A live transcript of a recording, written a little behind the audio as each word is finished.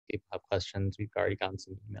people have questions. We've already gotten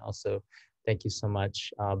some emails, so thank you so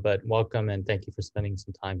much. But welcome and thank you for spending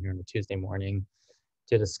some time here on a Tuesday morning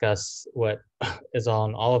to discuss what is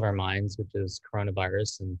on all of our minds, which is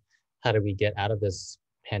coronavirus, and how do we get out of this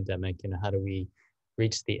pandemic, and how do we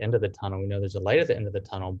reach the end of the tunnel. We know there's a light at the end of the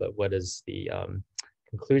tunnel, but what is the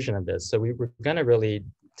conclusion of this? So we're going to really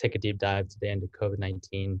take a deep dive today into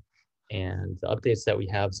COVID-19 and the updates that we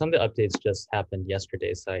have. Some of the updates just happened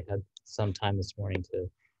yesterday, so I had some time this morning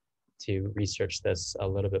to research this a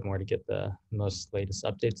little bit more to get the most latest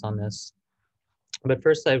updates on this. But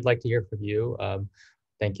first, I'd like to hear from you.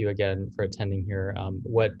 Thank you again for attending here.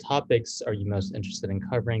 What topics are you most interested in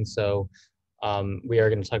covering? So we are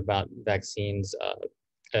going to talk about vaccines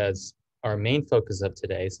as our main focus of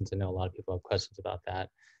today, since I know a lot of people have questions about that.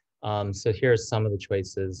 So here are some of the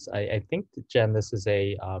choices. I think, Jen, this is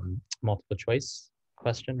a multiple choice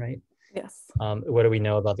question, right? Yes. What do we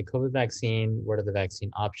know about the COVID vaccine? What are the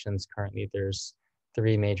vaccine options? Currently, there's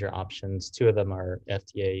 3 major options. 2 of them are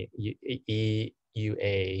FDA,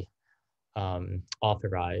 EUA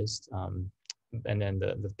authorized, and then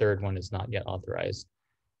the third one is not yet authorized.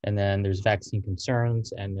 And then there's vaccine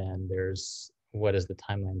concerns, and then there's what is the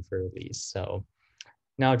timeline for release. So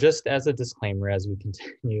now, just as a disclaimer, as we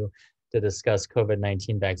continue to discuss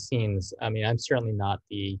COVID-19 vaccines, I mean, I'm certainly not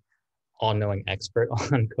the all-knowing expert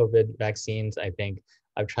on COVID vaccines. I think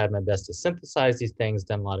I've tried my best to synthesize these things,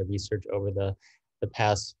 done a lot of research over the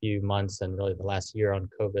past few months and really the last year on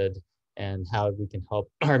COVID and how we can help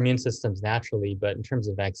our immune systems naturally. But in terms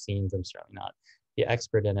of vaccines, I'm certainly not the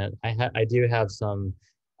expert in it. I do have some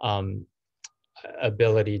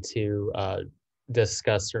ability to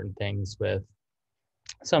discuss certain things with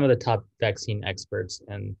some of the top vaccine experts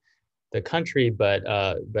in the country, but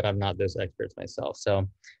I'm not those experts myself. So,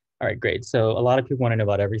 all right, great. So a lot of people want to know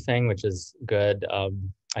about everything, which is good.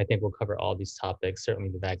 I think we'll cover all these topics. Certainly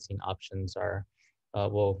the vaccine options are,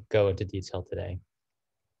 we'll go into detail today.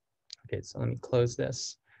 Okay, so let me close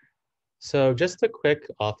this. So just a quick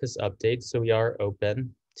office update. So we are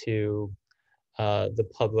open to the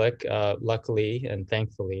public. Luckily and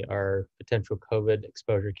thankfully, our potential COVID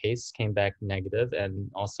exposure case came back negative, and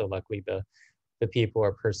also luckily the people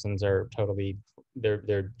or persons are totally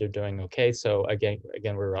they're doing okay. So again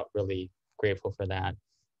we're really grateful for that.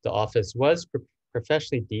 The office was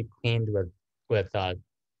professionally deep cleaned with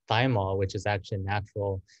thymol, which is actually a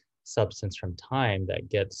natural substance from thyme that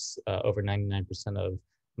gets over 99% of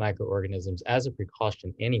microorganisms as a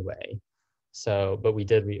precaution anyway. So, but we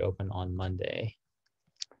did reopen on Monday.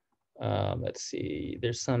 Let's see,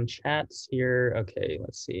 there's some chats here. Okay,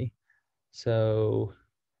 let's see. So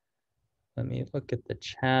let me look at the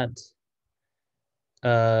chat.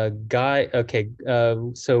 Guy, okay,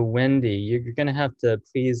 so Wendy, you're gonna have to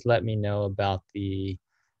please let me know about the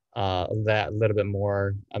that a little bit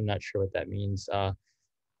more. I'm not sure what that means.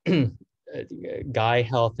 Guy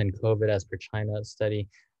Health and COVID as per China study.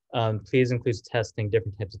 Please include testing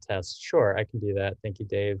different types of tests. Sure, I can do that. Thank you,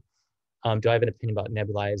 Dave. Do I have an opinion about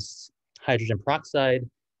nebulized hydrogen peroxide?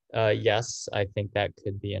 Yes, I think that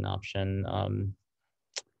could be an option.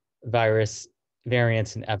 Virus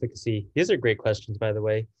variants and efficacy. These are great questions, by the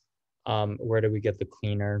way. Where do we get the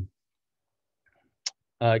cleaner?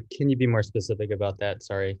 Can you be more specific about that?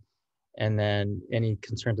 Sorry. And then any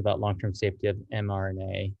concerns about long-term safety of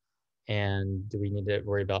mRNA? And do we need to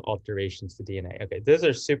worry about alterations to DNA? Okay, those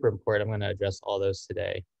are super important. I'm going to address all those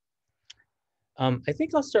today. I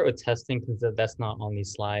think I'll start with testing because that's not on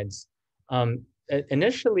these slides.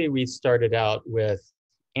 Initially, we started out with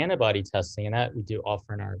antibody testing, and that we do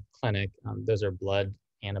offer in our clinic. Those are blood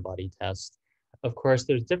antibody tests. Of course,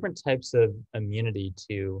 there's different types of immunity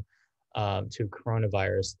to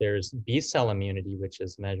coronavirus. There's B-cell immunity, which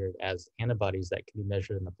is measured as antibodies that can be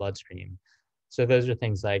measured in the bloodstream. So those are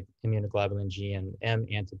things like immunoglobulin G and M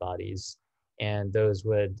antibodies, and those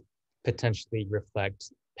would potentially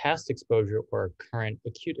reflect past exposure or current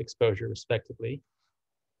acute exposure, respectively.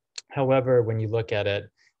 However, when you look at it,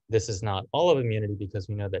 this is not all of immunity because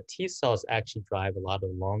we know that T cells actually drive a lot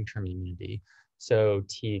of long-term immunity. So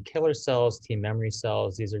T killer cells, T memory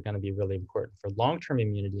cells, these are going to be really important for long-term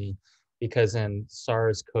immunity because in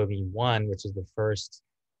SARS-CoV-1, which is the first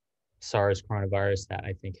SARS coronavirus that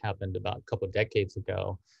I think happened about a couple of decades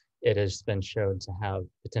ago, it has been shown to have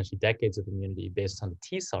potentially decades of immunity based on the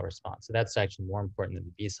T cell response. So that's actually more important than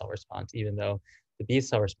the B cell response, even though the B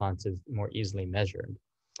cell response is more easily measured.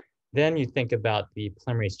 Then you think about the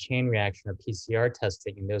polymerase chain reaction or PCR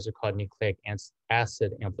testing, and those are called nucleic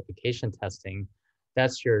acid amplification testing.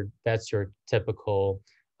 That's your typical,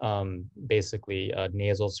 basically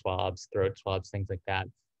nasal swabs, throat swabs, things like that.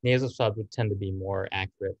 nasal swabs would tend to be more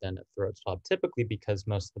accurate than a throat swab, typically because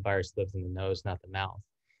most of the virus lives in the nose, not the mouth.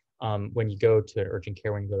 When you go to an urgent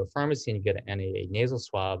care, when you go to a pharmacy and you get an NAA nasal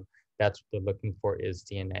swab, that's what they're looking for is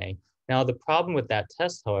DNA. Now, the problem with that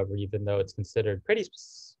test, however, even though it's considered pretty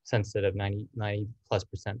sensitive,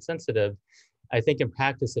 90+% sensitive, I think in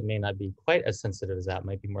practice, it may not be quite as sensitive as that. It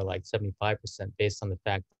might be more like 75% based on the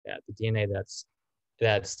fact that the DNA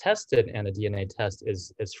that's tested and a DNA test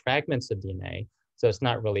is fragments of DNA. So it's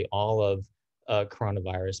not really all of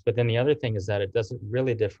coronavirus. But then the other thing is that it doesn't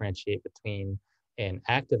really differentiate between an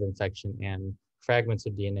active infection and fragments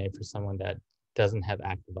of DNA for someone that doesn't have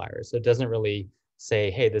active virus. So it doesn't really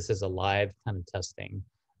say, hey, this is a live kind of testing.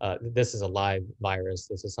 This is a live virus.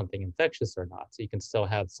 This is something infectious or not. So you can still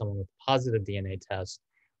have someone with a positive DNA test,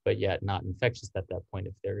 but yet not infectious at that point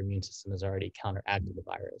if their immune system has already counteracted the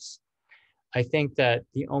virus. I think that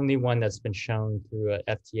the only one that's been shown through a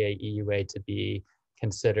FDA EUA to be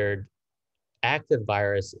considered active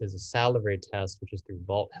virus is a salivary test, which is through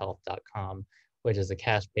vaulthealth.com, which is a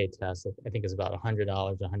cash pay test. I think is about $100,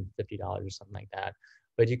 $150 or something like that.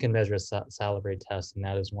 But you can measure a salivary test, and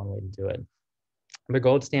that is one way to do it. The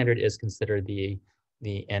gold standard is considered the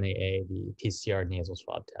NAA, the PCR nasal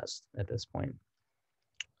swab test at this point.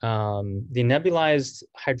 The nebulized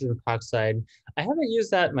hydrogen peroxide, I haven't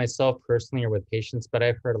used that myself personally or with patients, but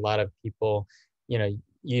I've heard a lot of people,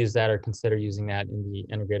 use that or consider using that in the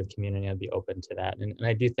integrative community. I'd be open to that. And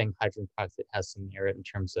I do think hydrogen peroxide has some merit in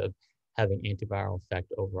terms of having antiviral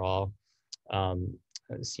effect overall.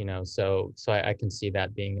 So I can see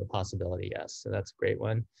that being a possibility, yes. So that's a great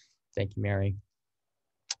one. Thank you, Mary.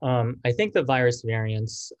 I think the virus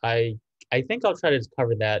variants, I think I'll try to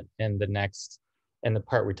cover that in the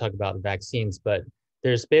part we talk about the vaccines, but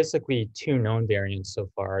there's basically two known variants so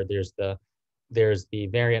far. There's the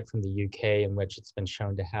variant from the UK in which it's been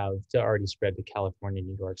shown to already spread to California,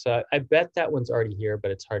 New York. So I bet that one's already here, but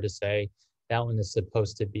it's hard to say. That one is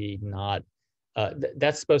supposed to be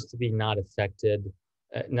that's supposed to be not affecting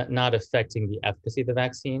the efficacy of the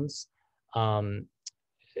vaccines.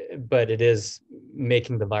 But it is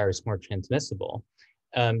making the virus more transmissible.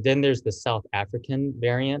 Then there's the South African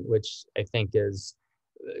variant, which I think is,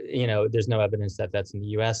 there's no evidence that that's in the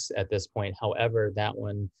US at this point. However, that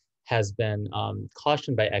one has been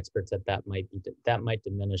cautioned by experts that might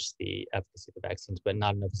diminish the efficacy of the vaccines, but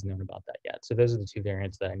not enough is known about that yet. So those are the two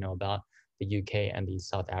variants that I know about, the UK and the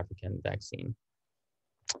South African vaccine.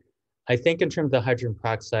 I think in terms of the hydrogen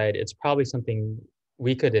peroxide, it's probably something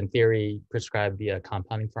we could, in theory, prescribe via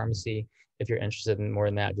compounding pharmacy. If you're interested in more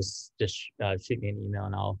than that, just shoot me an email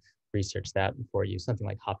and I'll research that for you. Something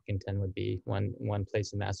like Hopkinton would be one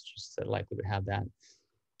place in Massachusetts that likely would have that.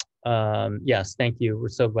 Yes, thank you. We're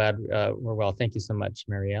so glad we're well. Thank you so much,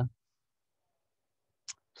 Maria.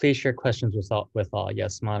 Please share questions with all.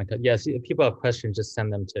 Yes, Monica. Yes, if people have questions, just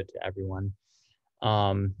send them to everyone.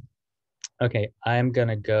 Okay, I'm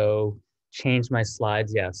gonna go change my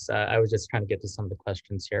slides. Yes, I was just trying to get to some of the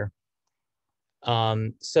questions here.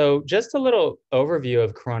 So just a little overview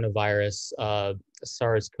of coronavirus,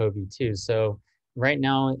 SARS-CoV-2. So right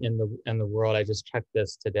now in the world, I just checked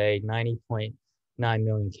this today, 90.9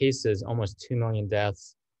 million cases, almost 2 million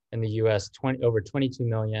deaths. In the US, over 22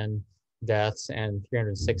 million deaths and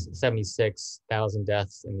 376,000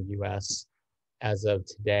 deaths in the US as of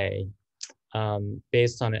today.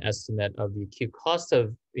 Based on an estimate of the acute cost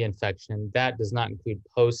of the infection, that does not include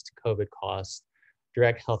post-COVID costs,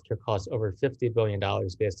 direct healthcare costs over $50 billion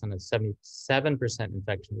based on a 77%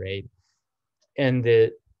 infection rate. In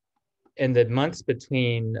the months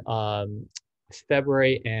between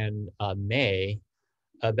February and May,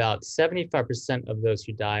 about 75% of those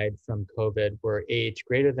who died from COVID were age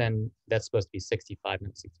greater than, that's supposed to be 65,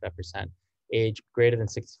 not 65%, age greater than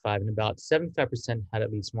 65, and about 75% had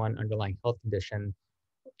at least one underlying health condition,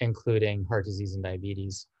 including heart disease and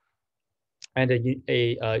diabetes. And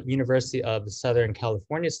a University of Southern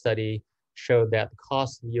California study showed that the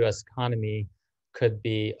cost of the US economy could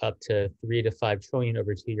be up to 3 to 5 trillion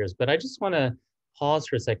over 2 years. But I just want to pause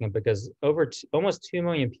for a second because almost 2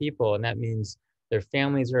 million people, and that means their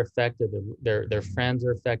families are affected, their friends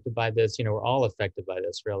are affected by this, we're all affected by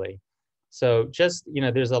this really. So just,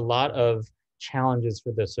 there's a lot of challenges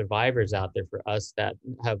for the survivors out there, for us that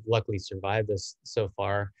have luckily survived this so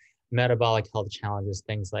far. Metabolic health challenges,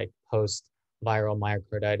 things like post-viral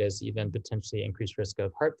myocarditis, even potentially increased risk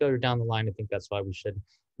of heart failure down the line. I think that's why we should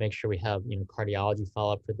make sure we have, cardiology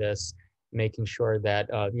follow-up for this, making sure that,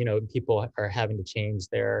 people are having to change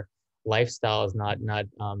their lifestyles, not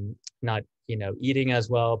eating as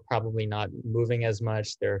well, probably not moving as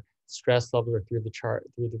much. Their stress levels are through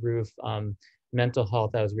the roof. Mental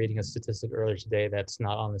health, I was reading a statistic earlier today that's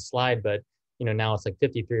not on the slide, but now it's like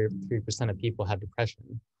 53% of people have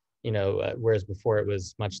depression, whereas before it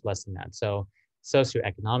was much less than that. So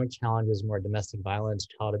socioeconomic challenges, more domestic violence,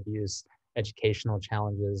 child abuse, educational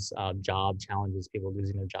challenges, job challenges, people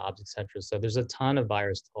losing their jobs, etc. So there's a ton of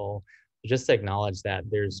virus toll. Just to acknowledge that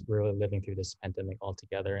there's really living through this pandemic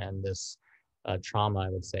altogether and this trauma, I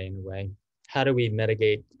would say, in a way. How do we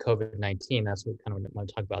mitigate COVID-19? That's what kind of what I want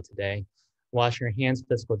to talk about today. Washing your hands,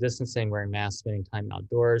 physical distancing, wearing masks, spending time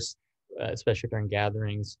outdoors, especially during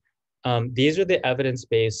gatherings. These are the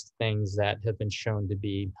evidence-based things that have been shown to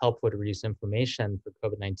be helpful to reduce inflammation for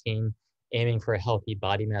COVID-19, aiming for a healthy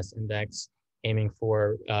body mass index, aiming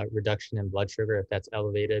for reduction in blood sugar if that's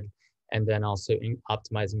elevated, and then also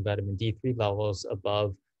optimizing vitamin D3 levels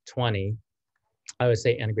above 20. I would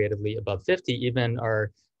say integratively above 50. Even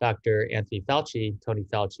our Dr. Tony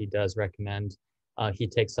Fauci does recommend he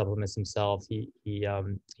takes supplements himself. He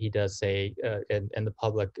does say in the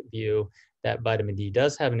public view that vitamin D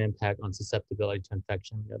does have an impact on susceptibility to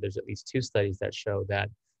infection. There's at least 2 studies that show that.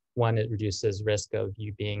 One, it reduces risk of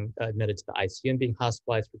you being admitted to the ICU and being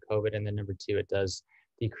hospitalized for COVID, and then number 2, it does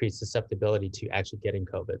decrease susceptibility to actually getting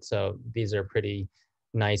COVID. So these are pretty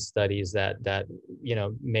nice studies that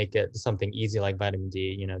make it something easy like vitamin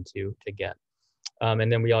D to get.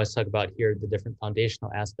 And then we always talk about here the different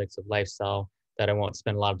foundational aspects of lifestyle that I won't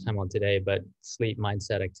spend a lot of time on today, but sleep,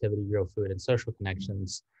 mindset, activity, real food, and social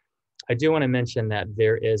connections. I do want to mention that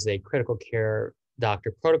there is a critical care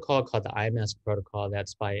doctor protocol called the IMS protocol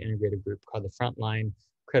that's by an integrated group called the Frontline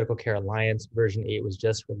Critical Care Alliance. Version 8 was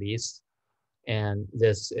just released. And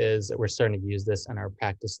we're starting to use this in our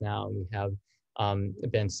practice now. And we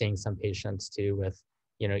have been seeing some patients too with,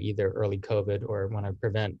 either early COVID or want to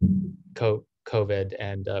prevent COVID.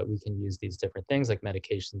 And we can use these different things like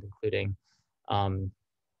medications, including,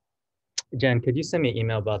 Jen, could you send me an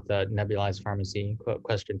email about the nebulized pharmacy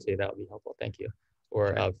question too? That would be helpful. Thank you.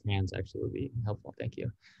 Or Franz actually would be helpful. Thank you.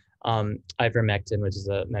 Ivermectin, which is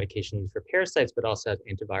a medication used for parasites, but also has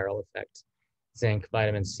antiviral effect. Zinc,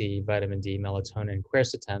 vitamin C, vitamin D, melatonin,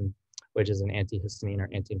 quercetin, which is an antihistamine or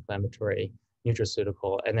anti-inflammatory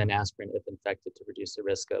nutraceutical, and then aspirin if infected to reduce the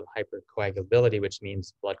risk of hypercoagulability, which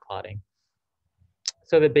means blood clotting.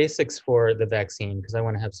 So the basics for the vaccine, because I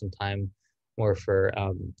want to have some time more for,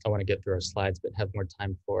 I want to get through our slides, but have more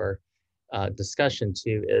time for discussion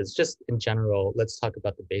too, is just in general, let's talk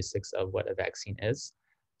about the basics of what a vaccine is.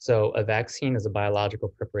 So a vaccine is a biological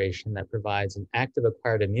preparation that provides an active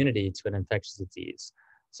acquired immunity to an infectious disease.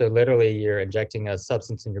 So literally you're injecting a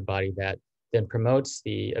substance in your body that then promotes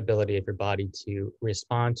the ability of your body to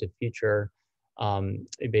respond to future,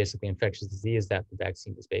 basically infectious disease that the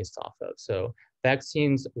vaccine is based off of. So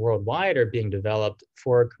vaccines worldwide are being developed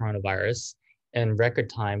for coronavirus in record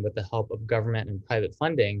time with the help of government and private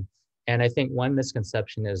funding. And I think one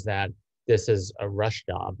misconception is that this is a rush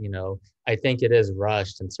job. I think it is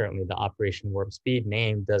rushed, and certainly the Operation Warp Speed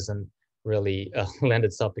name doesn't really lend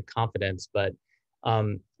itself to confidence. But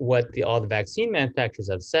what all the vaccine manufacturers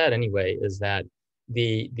have said anyway is that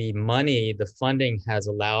the money, the funding has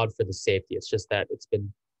allowed for the safety. It's just that it's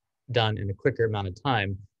been done in a quicker amount of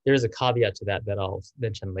time. There is a caveat to that I'll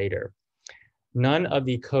mention later. None of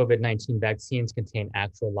the COVID-19 vaccines contain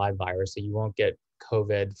actual live virus, so you won't get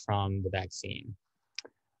COVID from the vaccine.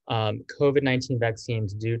 COVID-19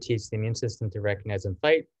 vaccines do teach the immune system to recognize and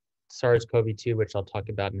fight SARS-CoV-2, which I'll talk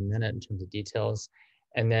about in a minute in terms of details.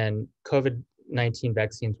 And then COVID-19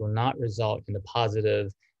 vaccines will not result in a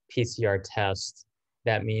positive PCR test.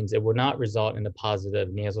 That means it will not result in a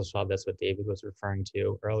positive nasal swab. That's what David was referring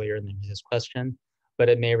to earlier in his question, but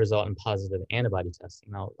it may result in positive antibody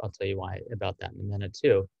testing. I'll tell you why about that in a minute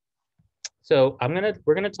too. So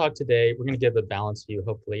we're gonna talk today, we're gonna give a balanced view,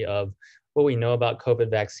 hopefully, of what we know about COVID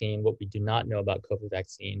vaccine, what we do not know about COVID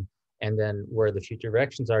vaccine, and then where the future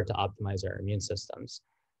directions are to optimize our immune systems.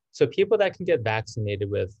 So people that can get vaccinated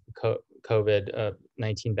with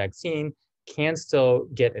COVID-19 vaccine can still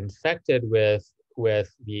get infected with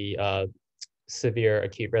the severe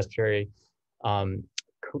acute respiratory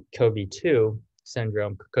COVID-2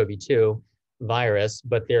 syndrome, COVID-2 virus,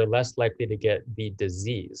 but they're less likely to get the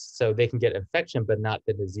disease. So they can get infection, but not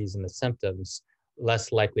the disease and the symptoms,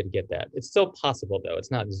 less likely to get that. It's still possible though.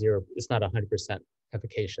 It's not 100%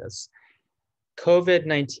 efficacious.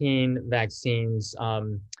 COVID-19 vaccines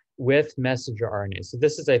with messenger RNA. So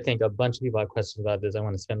this is, I think, a bunch of people have questions about this. I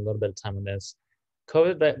want to spend a little bit of time on this.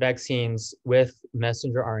 COVID vaccines with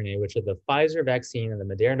messenger RNA, which are the Pfizer vaccine and the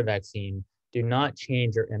Moderna vaccine, do not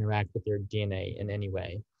change or interact with your DNA in any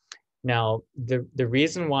way. Now, the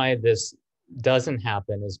reason why this doesn't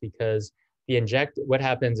happen is because what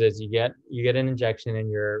happens is you get an injection in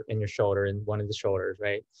your shoulder, in one of the shoulders,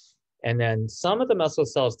 right? And then some of the muscle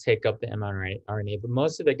cells take up the mRNA, but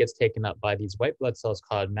most of it gets taken up by these white blood cells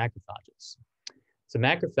called macrophages. So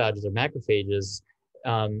macrophages,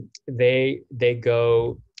 they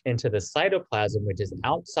go into the cytoplasm, which is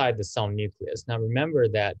outside the cell nucleus. Now remember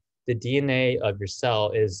that the DNA of your cell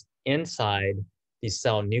is inside the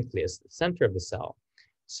cell nucleus, the center of the cell.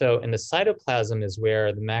 So in the cytoplasm is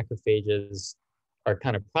where the macrophages are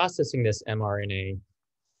kind of processing this mRNA,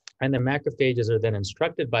 and the macrophages are then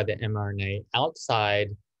instructed by the mRNA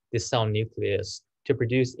outside the cell nucleus to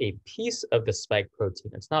produce a piece of the spike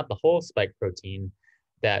protein. It's not the whole spike protein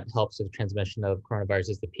that helps with the transmission of coronavirus,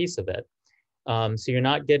 it's the piece of it. So you're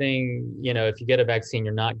not getting, if you get a vaccine,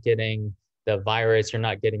 you're not getting the virus, you're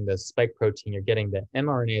not getting the spike protein, you're getting the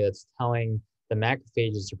mRNA that's telling the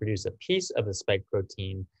macrophages to produce a piece of the spike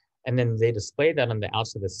protein. And then they display that on the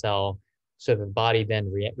outside of the cell. So the body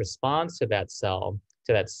then responds to that cell,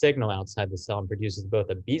 to that signal outside the cell, and produces both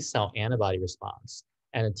a B cell antibody response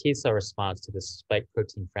and a T cell response to the spike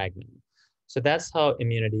protein fragment. So that's how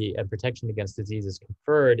immunity and protection against disease is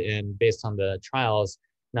conferred. And based on the trials,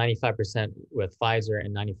 95% with Pfizer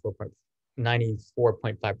and 94.5%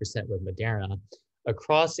 with Moderna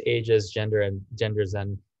across ages, genders,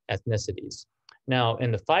 and ethnicities. Now,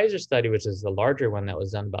 in the Pfizer study, which is the larger one that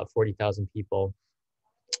was done about 40,000 people,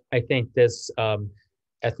 I think this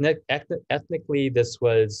ethnically, this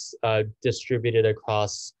was distributed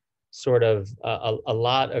across sort of a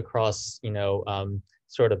lot across,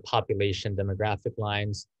 sort of population demographic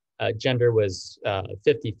lines. Gender was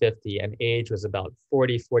 50-50, and age was about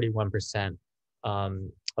 41%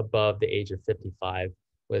 above the age of 55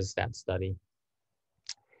 was that study.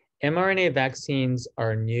 mRNA vaccines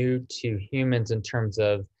are new to humans in terms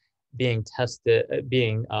of being tested,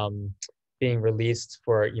 being released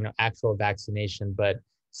for actual vaccination. But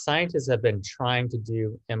scientists have been trying to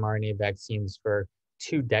do mRNA vaccines for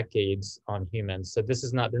 2 decades on humans. So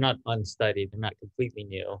they're not unstudied. They're not completely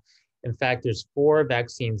new. In fact, there's 4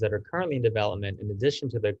 vaccines that are currently in development in addition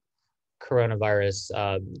to the coronavirus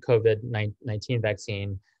COVID-19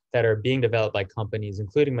 vaccine that are being developed by companies,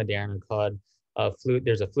 including Moderna, called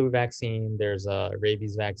there's a flu vaccine, there's a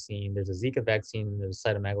rabies vaccine, there's a Zika vaccine, and there's a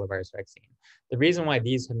cytomegalovirus vaccine. The reason why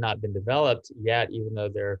these have not been developed yet, even though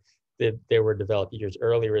they were developed years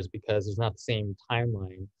earlier, is because there's not the same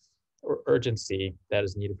timeline or urgency that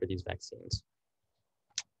is needed for these vaccines.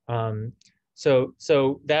 So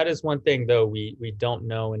that is one thing, though, we don't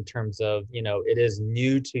know in terms of, it is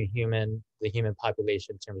new to the human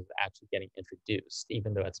population in terms of actually getting introduced,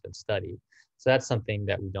 even though it's been studied. So that's something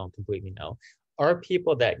that we don't completely know. Are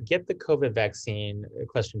people that get the COVID vaccine,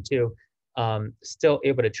 question 2, still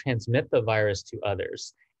able to transmit the virus to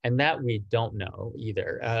others? And that we don't know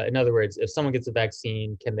either. In other words, if someone gets a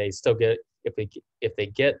vaccine, can they still get, if they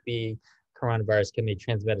get the coronavirus, can they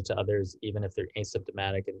transmit it to others even if they're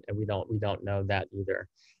asymptomatic? And we don't know that either.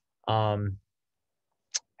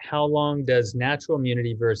 How long does natural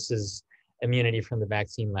immunity versus immunity from the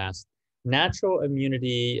vaccine last? Natural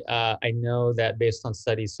immunity, I know that based on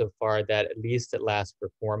studies so far that at least it lasts for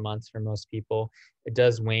 4 months for most people. It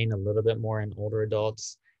does wane a little bit more in older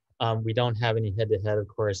adults. We don't have any head-to-head, of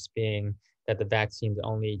course, being that the vaccine's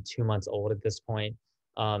only 2 months old at this point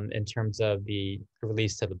in terms of the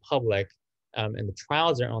release to the public. And the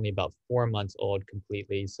trials are only about 4 months old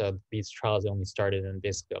completely. So these trials only started in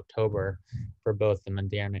basically October for both the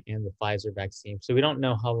Moderna and the Pfizer vaccine. So we don't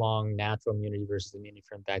know how long natural immunity versus immunity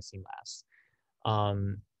from vaccine lasts.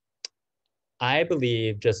 I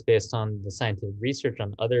believe, just based on the scientific research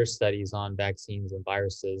on other studies on vaccines and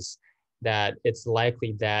viruses, that it's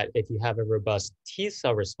likely that if you have a robust T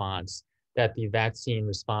cell response, that the vaccine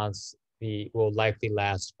response will likely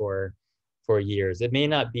last for years. It may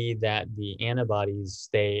not be that the antibodies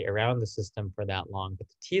stay around the system for that long, but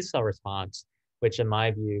the T cell response, which in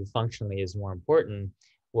my view functionally is more important,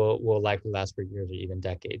 will likely last for years or even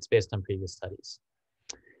decades based on previous studies.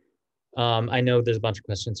 I know there's a bunch of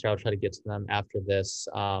questions here. I'll try to get to them after this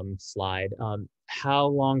slide. How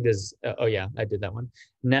long does, oh yeah, I did that one.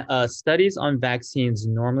 Studies on vaccines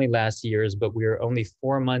normally last years, but we are only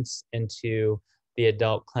 4 months into the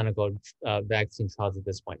adult clinical vaccine trials at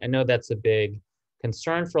this point. I know that's a big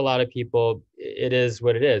concern for a lot of people. It is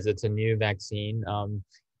what it is. It's a new vaccine.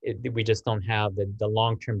 We just don't have the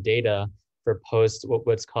long-term data for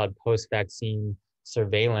what's called post-vaccine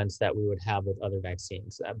surveillance that we would have with other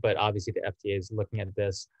vaccines. But obviously the FDA is looking at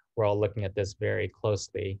this. We're all looking at this very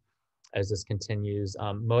closely as this continues.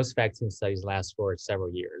 Most vaccine studies last for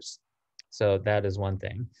several years. So that is one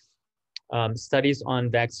thing. Studies on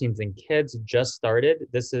vaccines in kids just started.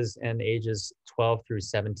 This is in ages 12 through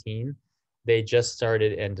 17. They just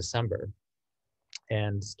started in December.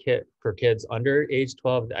 And for kids under age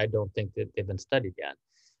 12, I don't think that they've been studied yet.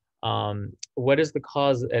 What is the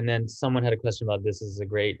cause? And then someone had a question about this. This is a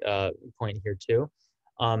great point here too.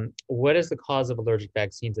 What is the cause of allergic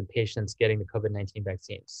vaccines in patients getting the COVID-19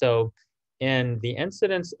 vaccine? So in the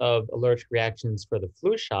incidence of allergic reactions for the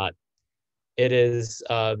flu shot, it is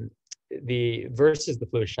versus the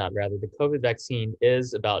flu shot, rather, the COVID vaccine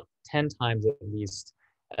is about 10 times at least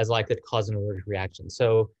as likely to cause an allergic reaction.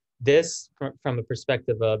 So this, from a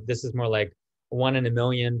perspective of, this is more like 1 in a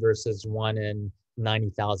million versus 1 in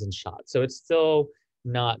 90,000 shots. So it's still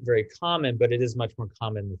not very common, but it is much more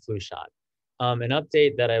common than the flu shot. An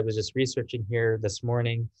update that I was just researching here this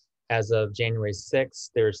morning, as of January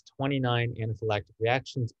 6th, there's 29 anaphylactic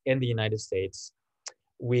reactions in the United States.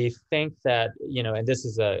 We think that, and this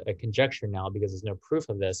is a conjecture now because there's no proof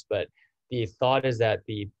of this, but the thought is that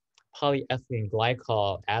the polyethylene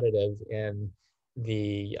glycol additive in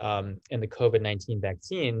the COVID-19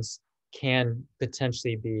 vaccines can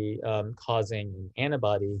potentially be causing an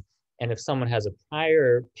antibody. And if someone has a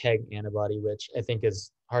prior PEG antibody, which I think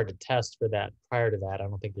is hard to test for that prior to that, I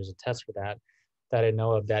don't think there's a test for that I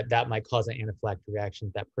know of, that might cause an anaphylactic reaction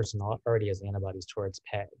if that person already has antibodies towards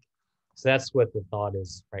PEG. So that's what the thought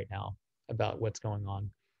is right now about what's going on.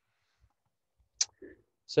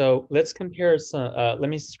 So let's compare some, let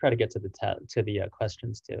me just try to get to the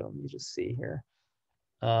questions too. Let me just see here.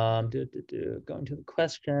 Going to the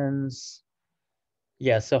questions.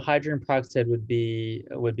 Yeah, so hydrogen peroxide would be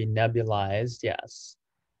nebulized, yes.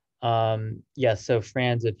 Yeah, so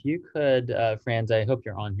Franz, if you could, Franz, I hope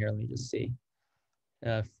you're on here. Let me just see.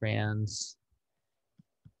 Franz.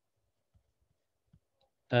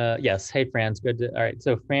 Yes, hey Franz, good. All right,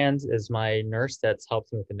 so Franz is my nurse that's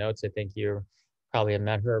helped me with the notes. I think you probably have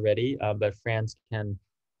met her already, but Franz can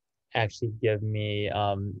actually give me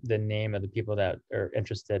the name of the people that are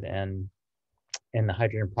interested in the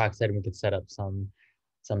hydrogen peroxide, and we could set up some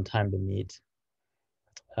time to meet.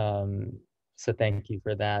 So thank you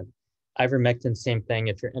for that. Ivermectin, same thing.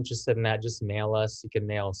 If you're interested in that, just mail us. You can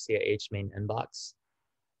mail CAH main inbox.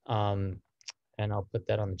 And I'll put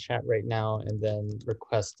that on the chat right now, and then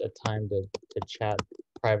request a time to chat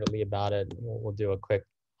privately about it. We'll do a quick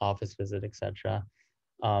office visit, etc.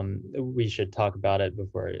 We should talk about it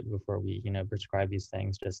before we prescribe these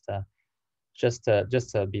things, just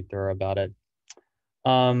to be thorough about it.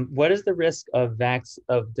 What is the risk of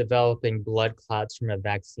developing blood clots from a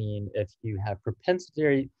vaccine if you have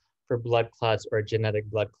propensity for blood clots or a genetic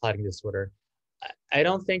blood clotting disorder? I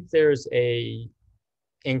don't think there's a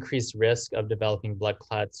increased risk of developing blood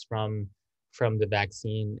clots from the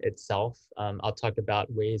vaccine itself. I'll talk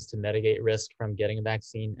about ways to mitigate risk from getting a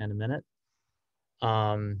vaccine in a minute.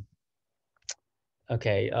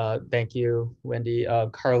 Okay, thank you, Wendy.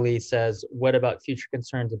 Carly says, what about future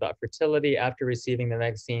concerns about fertility after receiving the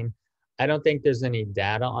vaccine? I don't think there's any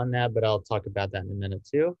data on that, but I'll talk about that in a minute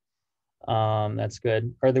too. That's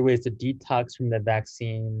good. Are there ways to detox from the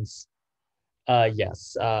vaccines?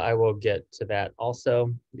 Yes, I will get to that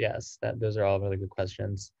also. Yes, those are all really good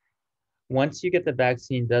questions. Once you get the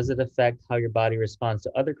vaccine, does it affect how your body responds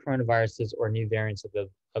to other coronaviruses or new variants of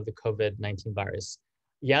the COVID-19 virus?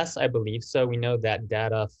 Yes, I believe so. We know that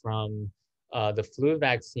data from the flu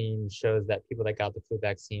vaccine shows that people that got the flu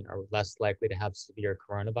vaccine are less likely to have severe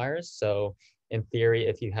coronavirus. So in theory,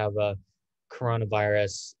 if you have a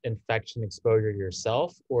coronavirus infection exposure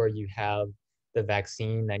yourself, or you have the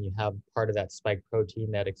vaccine, then you have part of that spike protein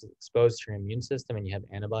that is exposed to your immune system and you have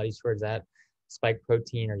antibodies towards that spike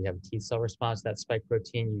protein, or you have a T cell response to that spike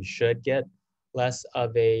protein, you should get less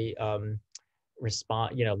of a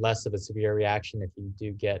response, less of a severe reaction if you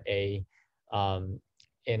do get an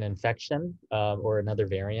infection or another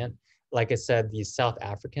variant. Like I said, the South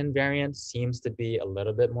African variant seems to be a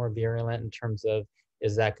little bit more virulent in terms of,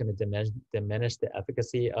 is that going to diminish the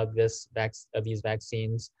efficacy of these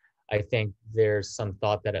vaccines? I think there's some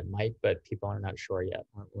thought that it might, but people are not sure yet.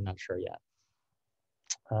 We're not sure yet.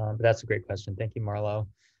 But that's a great question. Thank you, Marlo.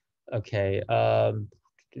 Okay.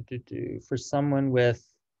 For someone with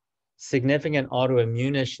significant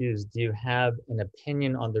autoimmune issues, do you have an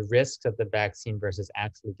opinion on the risks of the vaccine versus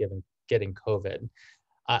actually getting COVID?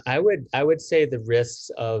 I would say the risks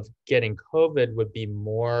of getting COVID would be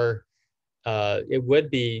more, it would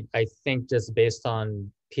be, I think, just based on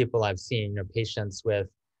people I've seen, patients with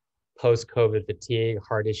post-COVID fatigue,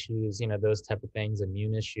 heart issues, those type of things,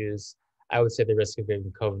 immune issues. I would say the risk of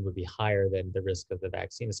getting COVID would be higher than the risk of the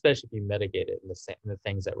vaccine, especially if you mitigate it in the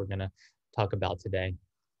things that we're going to talk about today.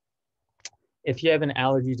 If you have an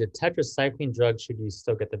allergy to tetracycline drugs, should you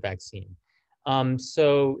still get the vaccine?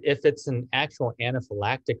 So if it's an actual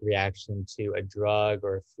anaphylactic reaction to a drug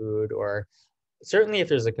or food, or certainly if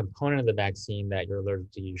there's a component of the vaccine that you're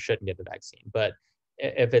allergic to, you shouldn't get the vaccine. But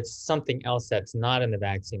if it's something else that's not in the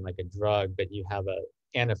vaccine, like a drug, but you have a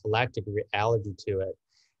anaphylactic allergy to it,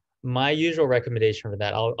 my usual recommendation for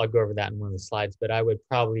that, I'll go over that in one of the slides, but I would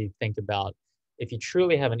probably think about if you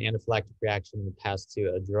truly have an anaphylactic reaction in the past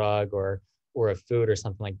to a drug or a food or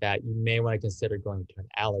something like that, you may want to consider going to an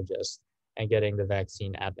allergist and getting the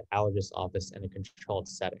vaccine at the allergist office in a controlled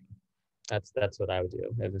setting. That's what I would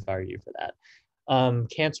do if I were you for that.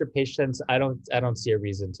 Cancer patients, I don't see a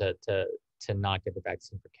reason to not get the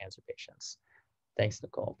vaccine for cancer patients. Thanks,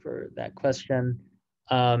 Nicole, for that question.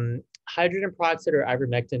 Hydrogen peroxide or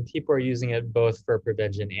ivermectin, people are using it both for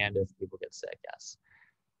prevention and if people get sick, yes.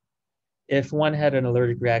 If one had an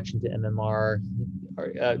allergic reaction to MMR, or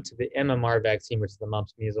to the MMR vaccine, which is the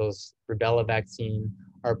mumps, measles, rubella vaccine,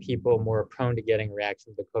 are people more prone to getting a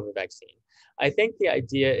reaction to the COVID vaccine? I think the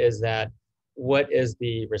idea is that what is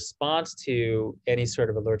the response to any sort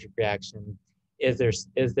of allergic reaction? Is there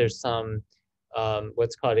some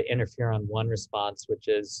what's called an interferon 1 response, which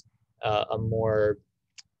is a more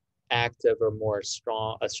active or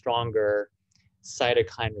a stronger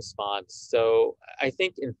cytokine response. So I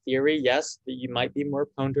think in theory, yes, you might be more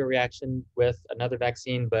prone to a reaction with another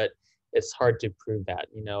vaccine, but it's hard to prove that.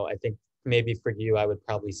 I think maybe for you, I would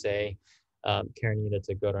probably say, Karen, you need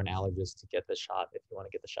to go to an allergist to get the shot if you want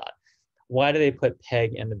to get the shot. Why do they put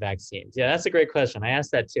PEG in the vaccines? Yeah, that's a great question. I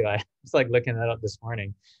asked that too. I was like looking that up this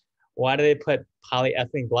morning. Why do they put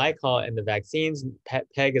polyethylene glycol in the vaccines?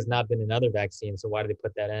 PEG has not been in other vaccines, so why do they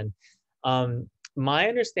put that in? My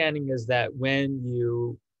understanding is that when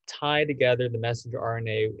you tie together the messenger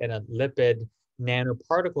RNA in a lipid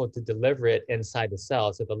nanoparticle to deliver it inside the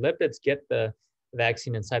cell, so the lipids get the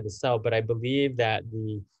vaccine inside the cell, but I believe that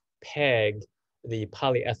the PEG, the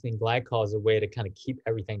polyethylene glycol, is a way to kind of keep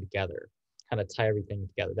everything together, kind of tie everything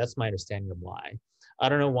together. That's my understanding of why. I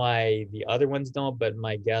don't know why the other ones don't, but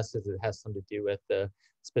my guess is it has something to do with the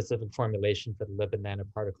specific formulation for the lipid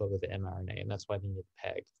nanoparticle with the mRNA, and that's why they need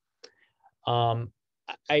PEG.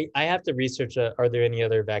 I have to research, are there any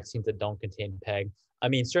other vaccines that don't contain PEG? I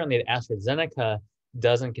mean, certainly the AstraZeneca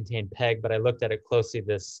doesn't contain PEG, but I looked at it closely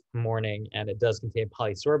this morning and it does contain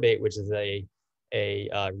polysorbate, which is a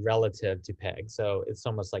relative to PEG. So it's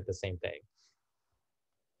almost like the same thing.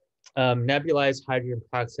 Nebulized hydrogen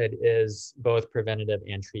peroxide is both preventative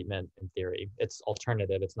and treatment in theory. It's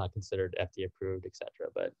alternative. It's not considered FDA approved, et cetera,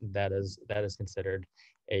 but that is considered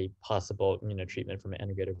a possible treatment from an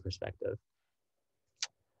integrative perspective.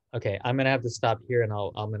 Okay, I'm gonna have to stop here, and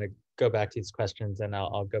I'm gonna go back to these questions, and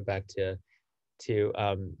I'll go back to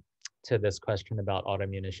this question about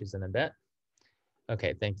autoimmune issues in a bit.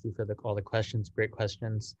 Okay, thank you for all the questions. Great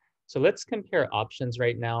questions. So let's compare options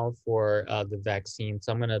right now for the vaccine.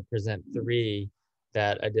 So I'm going to present 3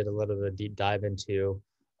 that I did a little bit of a deep dive into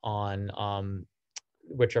on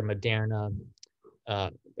which are Moderna.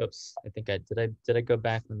 Oops, I think did I go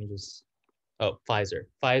back? Let me just. Oh, Pfizer,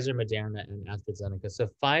 Moderna, and AstraZeneca. So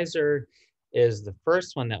Pfizer is the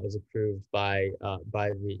first one that was approved by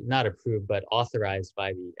the, not approved, but authorized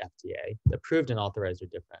by the FDA. Approved and authorized are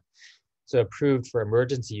different. So approved for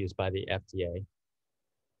emergency use by the FDA.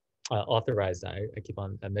 Authorized, I keep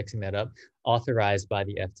on mixing that up, authorized by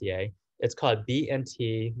the FDA. It's called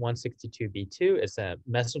BNT162b2. It's a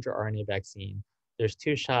messenger RNA vaccine. There's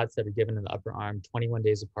 2 shots that are given in the upper arm, 21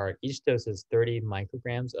 days apart. Each dose is 30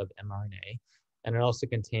 micrograms of mRNA. And it also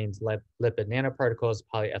contains lipid nanoparticles,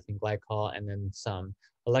 polyethylene glycol, and then some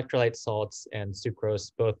electrolyte salts and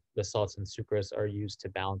sucrose. Both the salts and sucrose are used to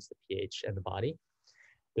balance the pH in the body.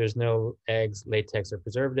 There's no eggs, latex, or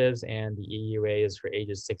preservatives, and the EUA is for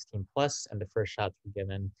ages 16 plus, and the first shots were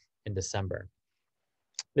given in December.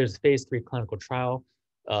 There's a phase 3 clinical trial,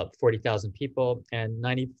 40,000 people, and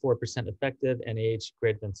 94% effective in age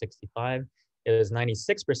greater than 65. It is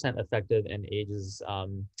 96% effective in ages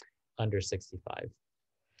under 65.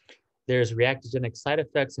 There's reactogenic side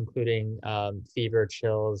effects, including fever,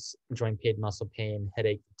 chills, joint pain, muscle pain,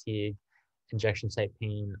 headache, fatigue, injection site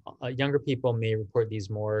pain. Younger people may report these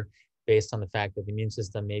more based on the fact that the immune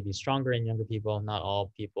system may be stronger in younger people. Not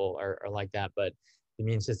all people are like that, but the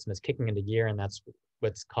immune system is kicking into gear, and that's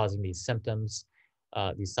what's causing these symptoms,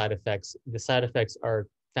 these side effects. The side effects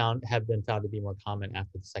have been found to be more common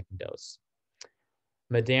after the second dose.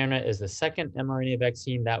 Moderna is the second mRNA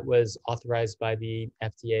vaccine that was authorized by the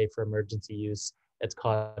FDA for emergency use. It's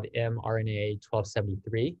called mRNA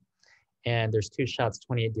 1273. And there's 2 shots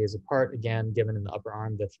 28 days apart, again, given in the upper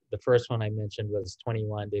arm. The first one I mentioned was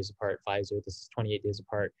 21 days apart, Pfizer. This is 28 days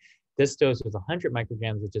apart. This dose was 100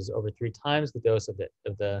 micrograms, which is over 3 times the dose of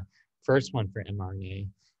the first one for mRNA.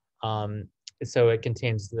 So it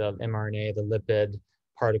contains the mRNA, the lipid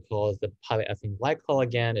particles, the polyethylene glycol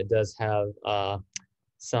again. It does have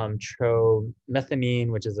some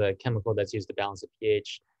tromethamine, which is a chemical that's used to balance the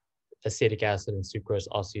pH. Acetic acid and sucrose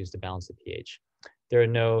also used to balance the pH. There are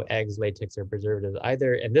no eggs, latex, or preservatives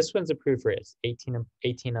either. And this one's approved for 18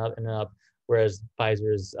 up and up, whereas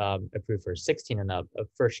Pfizer's approved for 16 and up.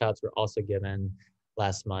 First shots were also given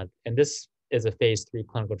last month. And this is a phase 3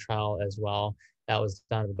 clinical trial as well. That was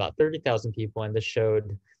done with about 30,000 people. And this was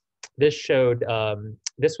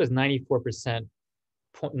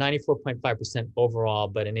 94.5% overall,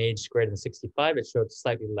 but in age greater than 65, it showed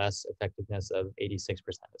slightly less effectiveness of 86%.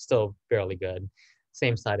 It's still fairly good.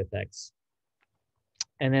 Same side effects.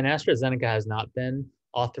 And then AstraZeneca has not been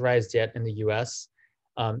authorized yet in the US.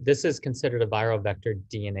 This is considered a viral vector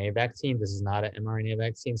DNA vaccine. This is not an mRNA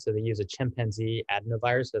vaccine. So they use a chimpanzee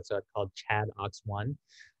adenovirus. That's called ChAd-OX1.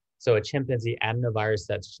 So a chimpanzee adenovirus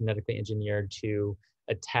that's genetically engineered to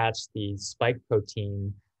attach the spike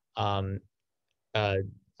protein, I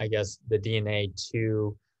guess the DNA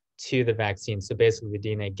to the vaccine. So basically the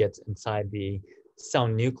DNA gets inside the cell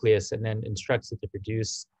nucleus and then instructs it to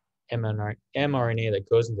produce mRNA that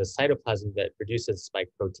goes into the cytoplasm that produces spike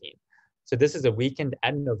protein. So this is a weakened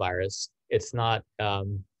adenovirus. It's not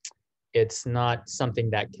something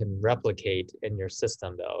that can replicate in your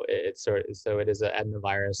system though. So it is an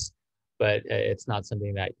adenovirus, but it's not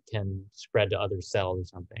something that can spread to other cells or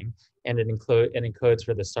something. And it encodes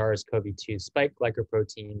for the SARS-CoV-2 spike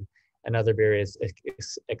glycoprotein and other various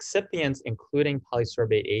excipients, including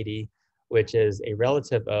polysorbate 80, which is a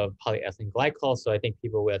relative of polyethylene glycol. So I think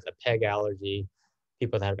people with a PEG allergy,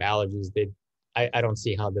 people that have allergies, I don't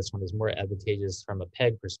see how this one is more advantageous from a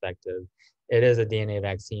PEG perspective. It is a DNA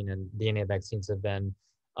vaccine, and DNA vaccines have been,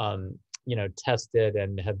 tested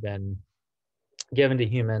and have been given to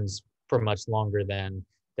humans for much longer than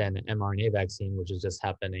an mRNA vaccine, which is just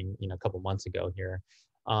happening, a couple months ago here.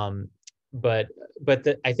 But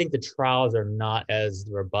I think the trials are not as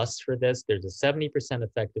robust for this. There's a 70%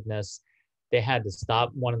 effectiveness. They had to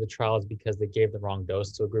stop one of the trials because they gave the wrong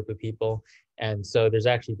dose to a group of people. And so there's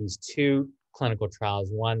actually these 2 clinical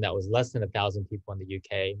trials, one that was less than 1,000 people in the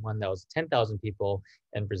UK, one that was 10,000 people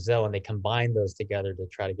in Brazil, and they combined those together to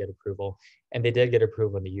try to get approval. And they did get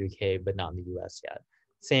approval in the UK, but not in the US yet.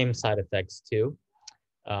 Same side effects too,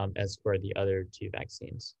 as for the other 2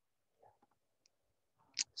 vaccines.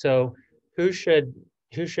 So who should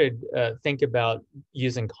think about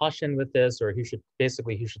using caution with this, or who should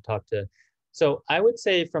talk to? So I would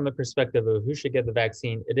say from a perspective of who should get the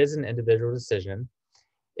vaccine, it is an individual decision.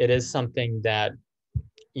 It is something that,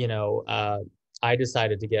 I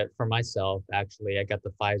decided to get for myself. Actually, I got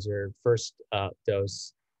the Pfizer first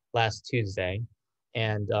dose last Tuesday,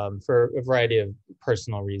 and for a variety of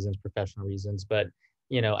personal reasons, professional reasons. But,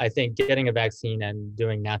 I think getting a vaccine and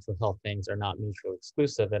doing natural health things are not mutually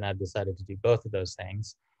exclusive, and I've decided to do both of those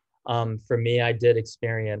things. For me, I did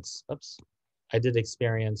experience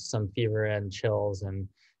some fever and chills, and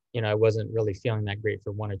I wasn't really feeling that great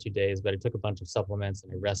for 1 or 2 days, but I took a bunch of supplements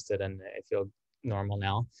and I rested, and I feel normal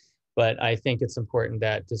now. But I think it's important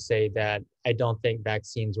to say that I don't think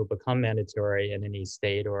vaccines will become mandatory in any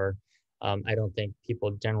state, or I don't think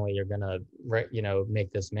people generally are going to,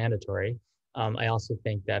 make this mandatory. I also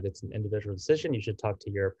think that it's an individual decision. You should talk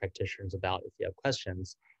to your practitioners about if you have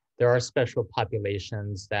questions. There are special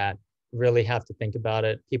populations that really have to think about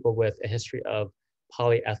it. People with a history of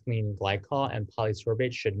polyethylene glycol and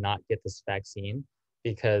polysorbate should not get this vaccine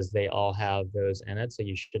because they all have those in it. So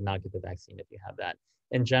you should not get the vaccine if you have that.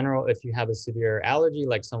 In general, if you have a severe allergy,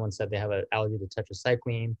 like someone said they have an allergy to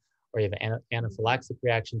tetracycline, or you have an anaphylactic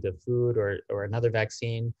reaction to food or another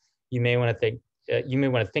vaccine, you may want to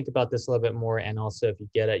think about this a little bit more. And also, if you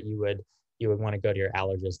get it, you would want to go to your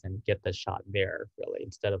allergist and get the shot there, really,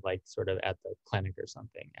 instead of sort of at the clinic or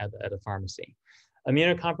something, at a pharmacy.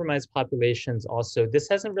 Immunocompromised populations also, this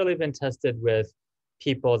hasn't really been tested with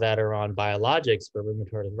people that are on biologics for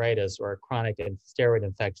rheumatoid arthritis or chronic and steroid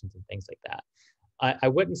infections and things like that. I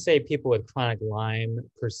wouldn't say people with chronic Lyme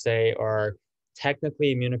per se are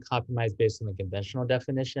technically immunocompromised based on the conventional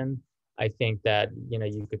definition. I think that,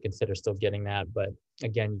 you could consider still getting that, but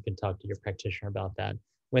again, you can talk to your practitioner about that.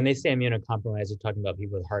 When they say immunocompromised, they're talking about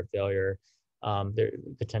people with heart failure. They're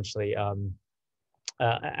potentially,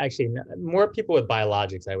 actually, more people with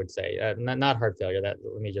biologics, I would say, not heart failure. Let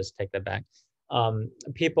me just take that back.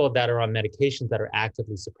 People that are on medications that are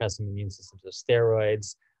actively suppressing the immune system, so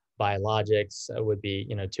steroids, biologics would be,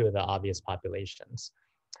 two of the obvious populations.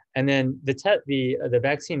 And then the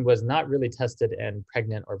vaccine was not really tested in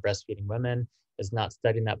pregnant or breastfeeding women. Is not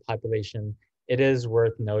studying that population. It is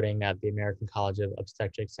worth noting that the American College of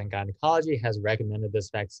Obstetrics and Gynecology has recommended this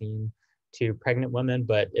vaccine to pregnant women,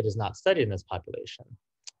 but it is not studied in this population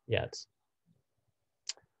yet.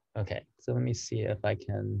 Okay, so let me see if I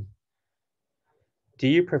can. Do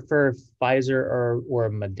you prefer Pfizer or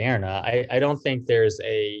Moderna? I don't think there's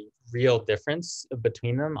a real difference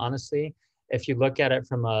between them, honestly. If you look at it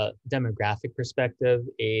from a demographic perspective,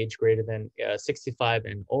 age greater than 65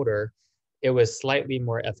 and older, it was slightly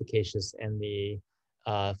more efficacious in the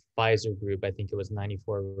Pfizer group. I think it was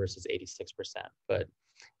 94 versus 86%. But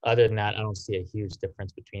other than that, I don't see a huge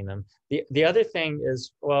difference between them. The other thing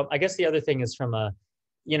is, well, I guess the other thing is from a,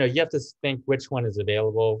 you have to think which one is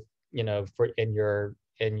available, for in your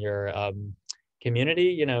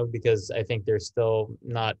community, because I think there's still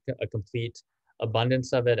not a complete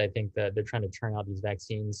abundance of it. I think that they're trying to turn out these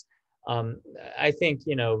vaccines. I think,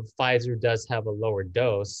 Pfizer does have a lower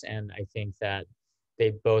dose, and I think that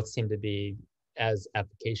they both seem to be as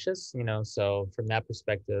efficacious, so from that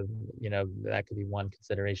perspective, that could be one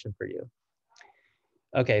consideration for you.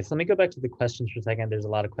 Okay, so let me go back to the questions for a second. There's a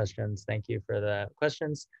lot of questions. Thank you for the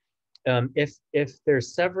questions. If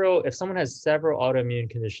someone has several autoimmune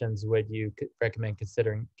conditions, would you recommend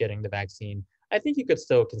considering getting the vaccine? I think you could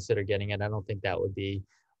still consider getting it. I don't think that would be.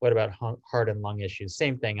 What about heart and lung issues?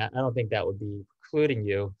 Same thing. I don't think that would be precluding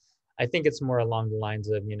you. I think it's more along the lines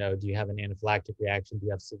of, do you have an anaphylactic reaction? Do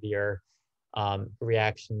you have severe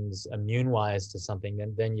reactions immune-wise to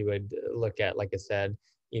something? Then you would look at, like I said,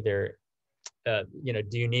 either, do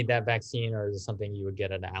you need that vaccine, or is it something you would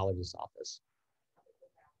get at an allergist's office?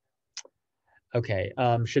 Okay,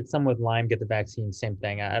 should someone with Lyme get the vaccine? Same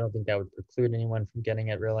thing. I don't think that would preclude anyone from getting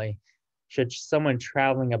it, really. Should someone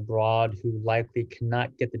traveling abroad who likely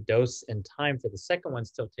cannot get the dose in time for the second one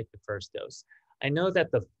still take the first dose? I know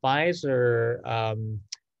that the Pfizer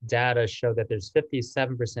data show that there's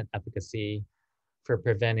 57% efficacy for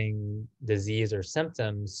preventing disease or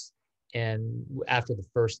symptoms after the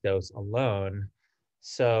first dose alone.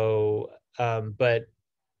 So, but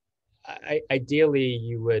ideally,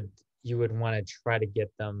 you would want to try to get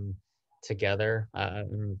them together. I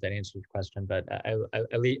don't know if that answers your question, but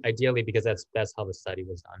ideally, because that's how the study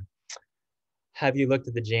was done. Have you looked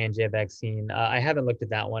at the J&J vaccine? I haven't looked at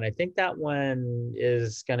that one. I think that one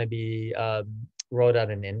is going to be rolled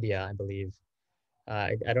out in India, I believe.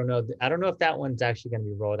 I don't know. I don't know if that one's actually going to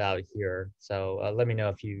be rolled out here. So let me know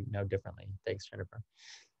if you know differently. Thanks, Jennifer.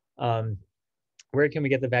 Where can we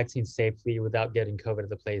get the vaccine safely without getting COVID at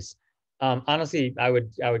the place? Honestly, I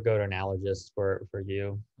would go to an allergist for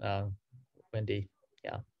you, Wendy.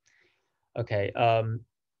 Yeah. Okay.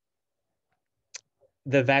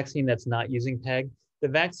 The vaccine that's not using PEG. The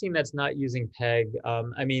vaccine that's not using PEG,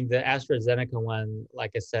 I mean, the AstraZeneca one,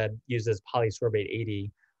 like I said, uses polysorbate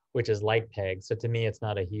 80, which is like PEG. So to me, it's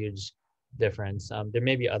not a huge difference. There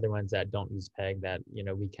may be other ones that don't use PEG that,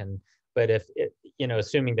 we can, but if it,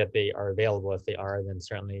 assuming that they are available, if they are, then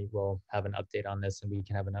certainly we'll have an update on this, and we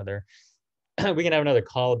can have another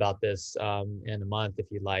call about this in a month if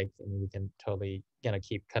you'd like. I mean, we can totally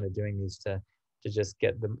keep kind of doing these to just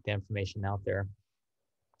get the information out there.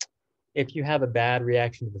 If you have a bad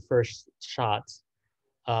reaction to the first shot,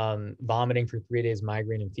 vomiting for 3 days,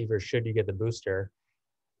 migraine and fever, should you get the booster?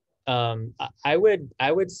 I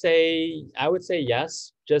would say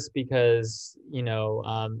yes, just because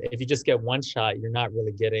if you just get one shot, you're not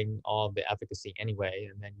really getting all the efficacy anyway,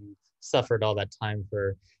 and then you suffered all that time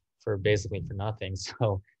for basically for nothing.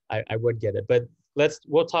 So I would get it, but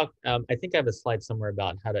we'll talk. I think I have a slide somewhere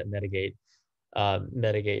about how to mitigate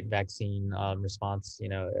vaccine response,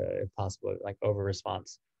 if possible, like over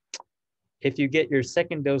response. If you get your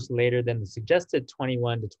second dose later than the suggested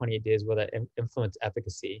 21 to 28 days, will that influence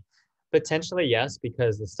efficacy? Potentially, yes,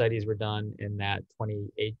 because the studies were done in that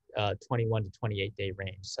 21 to 28 day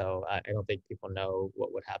range. So I don't think people know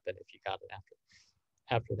what would happen if you got it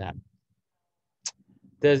after that.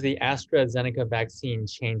 Does the AstraZeneca vaccine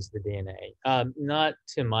change the DNA? Not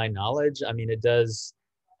to my knowledge. I mean, it does,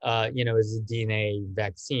 is a DNA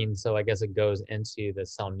vaccine, so I guess it goes into the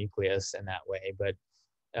cell nucleus in that way, but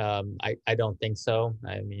I don't think so.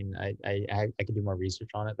 I mean, I could do more research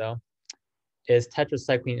on it though. Is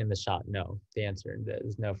tetracycline in the shot? No. The answer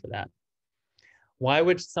is no for that. Why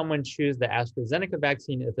would someone choose the AstraZeneca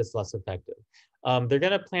vaccine if it's less effective? They're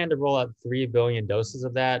going to plan to roll out 3 billion doses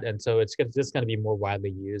of that, and so it's just going to be more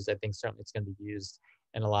widely used. I think certainly it's going to be used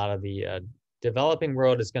in a lot of the developing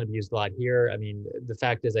world. It's going to be used a lot here. I mean, the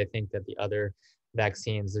fact is, I think that the other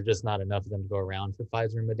vaccines. There's just not enough of them to go around for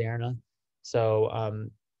Pfizer and Moderna. So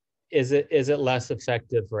is it less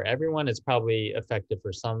effective for everyone? It's probably effective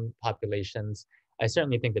for some populations. I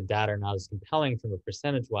certainly think the data are not as compelling from a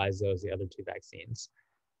percentage-wise though as the other two vaccines.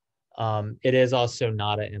 It is also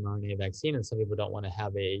not an mRNA vaccine, and some people don't want to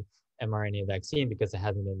have a mRNA vaccine because it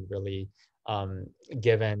hasn't been really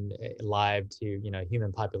given live to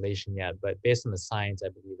human population yet. But based on the science, I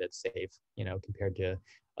believe it's safe, compared to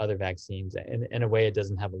other vaccines. And in a way, it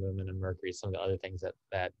doesn't have aluminum, mercury, some of the other things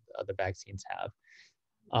that other vaccines have.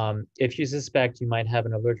 If you suspect you might have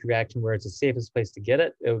an allergic reaction where it's the safest place to get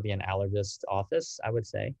it, it would be an allergist office, I would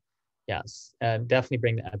say. Yes, and definitely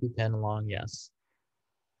bring the EpiPen along. Yes.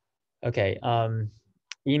 Okay.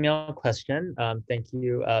 Email question. Thank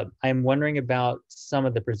you. I'm wondering about some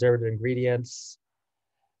of the preservative ingredients.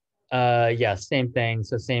 Yeah, same thing.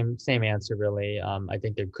 So same answer really. I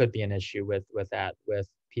think there could be an issue with that with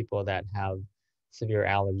people that have severe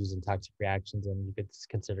allergies and toxic reactions, and you could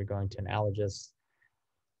consider going to an allergist.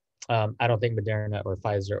 I don't think Moderna or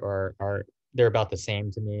Pfizer are they're about the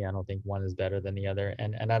same to me. I don't think one is better than the other,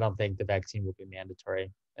 and I don't think the vaccine will be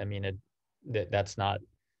mandatory. I mean, that's not.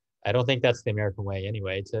 I don't think that's the American way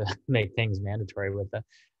anyway, to make things mandatory with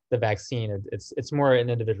the vaccine. It's more an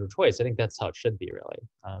individual choice. I think that's how it should be,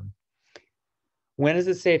 really. When is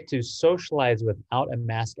it safe to socialize without a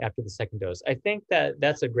mask after the second dose? I think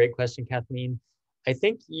that's a great question, Kathleen. I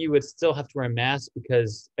think you would still have to wear a mask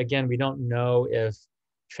because, again, we don't know if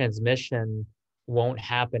transmission won't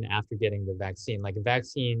happen after getting the vaccine. Like, a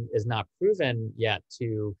vaccine is not proven yet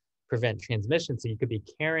to prevent transmission, so you could be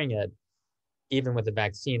carrying it even with the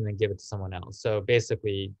vaccine and then give it to someone else. So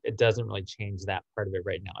basically, it doesn't really change that part of it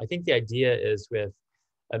right now. I think the idea is with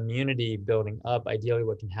immunity building up, ideally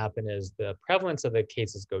what can happen is the prevalence of the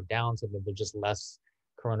cases go down so that there's just less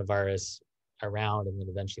coronavirus around, and then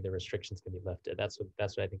eventually the restrictions can be lifted. That's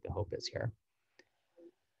what I think the hope is here.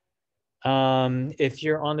 If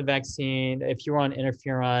you're on the vaccine, if you're on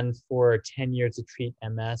interferon for 10 years to treat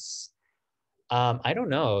MS, I don't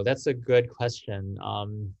know. That's a good question.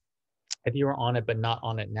 If you were on it but not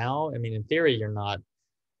on it now, I mean, in theory, you're not.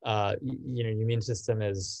 Your immune system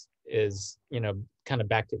is kind of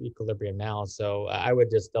back to equilibrium now. So I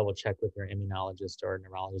would just double check with your immunologist or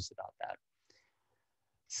neurologist about that.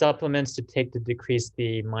 Supplements to take to decrease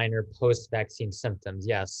the minor post-vaccine symptoms.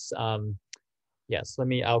 Yes. Yes.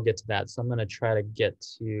 I'll get to that. So I'm going to try to get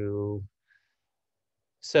to.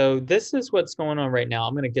 So this is what's going on right now.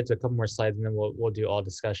 I'm going to get to a couple more slides and then we'll do all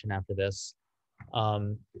discussion after this.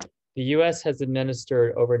 The US has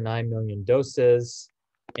administered over 9 million doses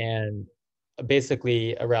and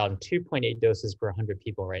basically around 2.8 doses per 100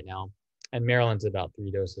 people right now. And Maryland's about 3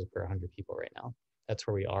 doses per 100 people right now. That's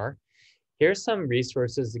where we are. Here's some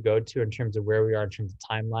resources to go to in terms of where we are in terms of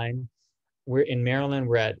timeline. We're in Maryland,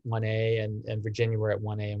 we're at 1A, and Virginia, we're at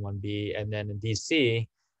 1A and 1B. And then in DC,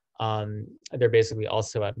 they're basically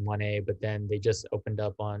also at 1A, but then they just opened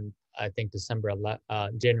up on, I think, January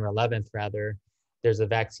 11th, rather. There's a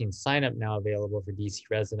vaccine sign-up now available for DC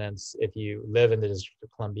residents. If you live in the District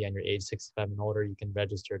of Columbia and you're age 65 and older, you can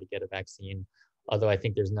register to get a vaccine. Although I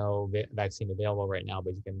think there's no vaccine available right now,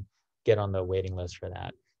 but you can get on the waiting list for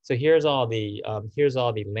that. So here's all the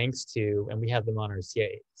links to, and we have them on our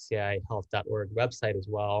cihealth.org website as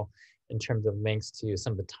well, in terms of links to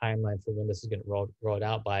some of the timeline for when this is going to rolled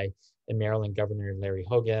out by the Maryland Governor Larry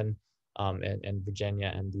Hogan, and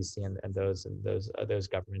Virginia and DC and those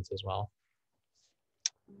governments as well.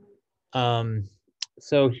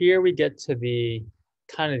 So here we get to the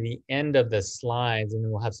kind of the end of the slides, and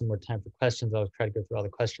then we'll have some more time for questions. I'll try to go through all the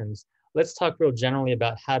questions. Let's talk real generally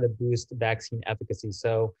about how to boost vaccine efficacy.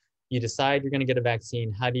 So you decide you're going to get a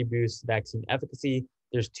vaccine. How do you boost vaccine efficacy?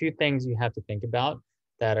 There's 2 things you have to think about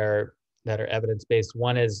that are evidence-based.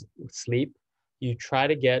 One is sleep. You try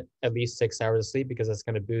to get at least 6 hours of sleep because that's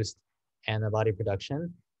going to boost antibody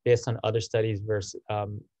production based on other studies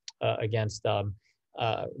against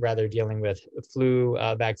rather dealing with flu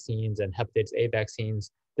vaccines and hepatitis A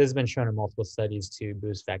vaccines. This has been shown in multiple studies to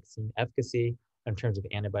boost vaccine efficacy in terms of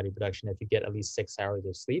antibody production if you get at least 6 hours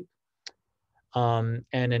of sleep. And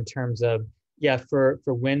in terms of, for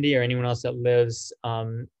Wendy or anyone else that lives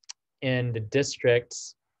in the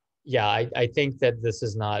districts, I think that this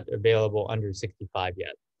is not available under 65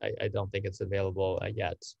 yet. I don't think it's available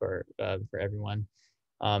yet for everyone.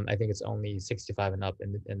 I think it's only 65 and up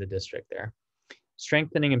in the district there.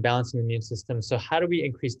 Strengthening and balancing the immune system. So how do we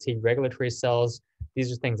increase T regulatory cells?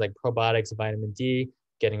 These are things like probiotics, vitamin D,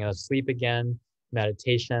 getting enough sleep again,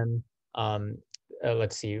 meditation.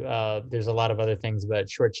 Let's see, there's a lot of other things, but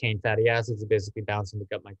short chain fatty acids are basically balancing the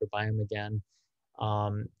gut microbiome again.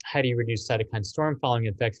 How do you reduce cytokine storm following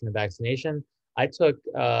infection and vaccination? I took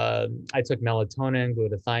melatonin,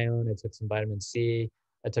 glutathione. I took some vitamin C.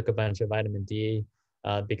 I took a bunch of vitamin D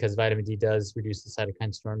because vitamin D does reduce the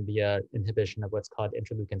cytokine storm via inhibition of what's called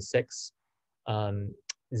interleukin 6. Um,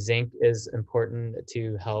 Zinc is important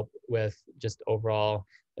to help with just overall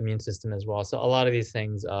immune system as well. So a lot of these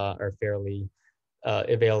things are fairly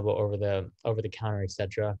available over the counter,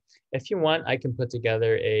 etc. If you want, I can put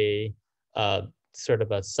together a sort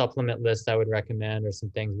of a supplement list I would recommend, or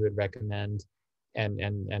some things we would recommend,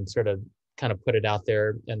 and sort of kind of put it out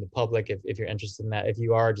there in the public if you're interested in that. If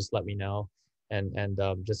you are, just let me know, and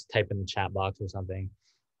just type in the chat box or something.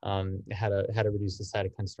 How to reduce the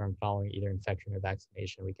cytokine storm following either infection or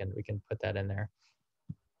vaccination. We can put that in there.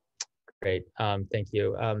 Great. Thank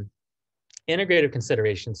you. Integrative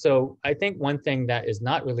consideration. So I think one thing that is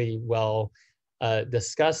not really well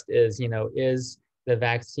discussed is, is the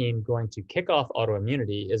vaccine going to kick off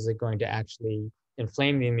autoimmunity? Is it going to actually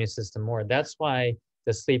inflame the immune system more? That's why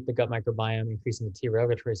the sleep, the gut microbiome, increasing the T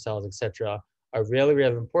regulatory cells, et cetera, are really,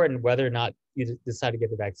 really important, whether or not you decide to get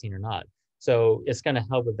the vaccine or not. So it's going to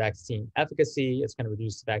help with vaccine efficacy. It's going to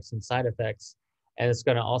reduce vaccine side effects, and it's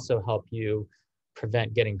going to also help you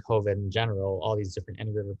prevent getting COVID in general, all these different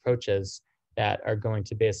integrative approaches that are going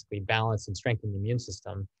to basically balance and strengthen the immune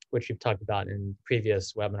system, which we've talked about in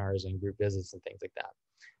previous webinars and group visits and things like that.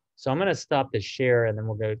 So I'm going to stop the share, and then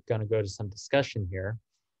we're going to go to some discussion here.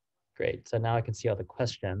 Great. So now I can see all the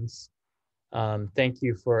questions. Thank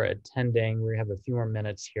you for attending. We have a few more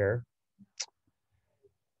minutes here.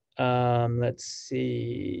 Let's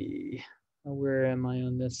see. Where am I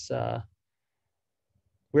on this?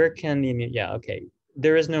 Where can the immune? Yeah, okay.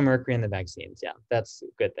 There is no mercury in the vaccines. Yeah, that's a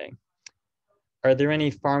good thing. Are there any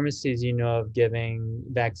pharmacies you know of giving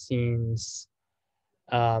vaccines?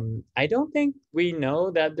 I don't think we know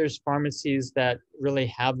that there's pharmacies that really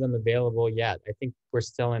have them available yet. I think we're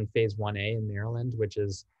still in phase 1A in Maryland, which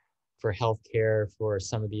is for healthcare for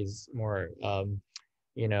some of these more,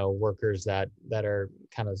 workers that are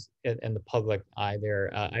kind of in the public eye there.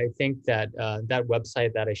 I think that that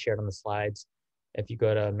website that I shared on the slides, if you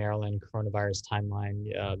go to Maryland coronavirus timeline,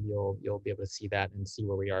 you'll be able to see that and see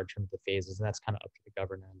where we are in terms of the phases, and that's kind of up to the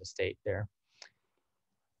governor in the state there.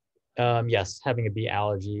 Yes, having a bee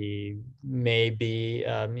allergy may be,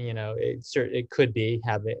 it could be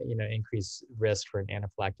have increased risk for an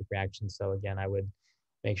anaphylactic reaction. So again, I would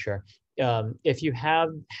make sure. If you have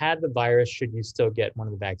had the virus, should you still get one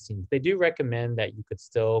of the vaccines? They do recommend that you could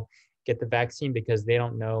still get the vaccine because they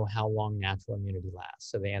don't know how long natural immunity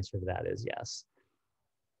lasts. So the answer to that is yes.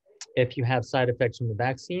 If you have side effects from the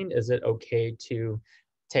vaccine, is it okay to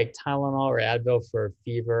take Tylenol or Advil for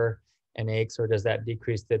fever and aches, or does that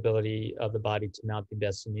decrease the ability of the body to mount the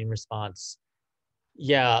best immune response?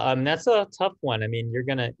 Yeah, that's a tough one. I mean, you're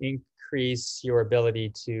going to increase your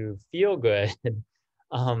ability to feel good.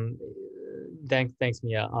 Thanks,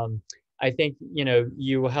 Mia. I think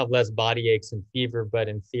you will have less body aches and fever, but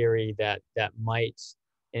in theory, that might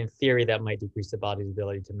decrease the body's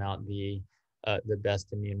ability to mount the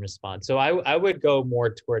best immune response. So I would go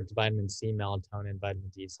more towards vitamin C, melatonin,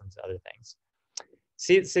 vitamin D, some other things.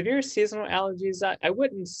 Severe seasonal allergies, I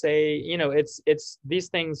wouldn't say, it's these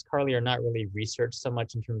things, Carly, are not really researched so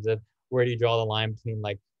much in terms of where do you draw the line between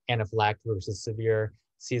like anaphylactic versus severe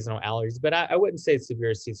seasonal allergies. But I wouldn't say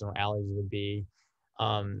severe seasonal allergies would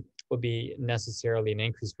be necessarily an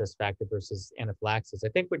increased risk factor versus anaphylaxis. I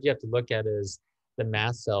think what you have to look at is the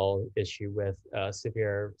mast cell issue with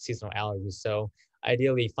severe seasonal allergies. So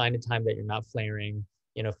ideally, find a time that you're not flaring.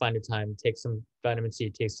 Find a time, take some vitamin C,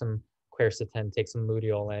 take some quercetin, take some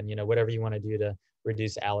luteal, and whatever you want to do to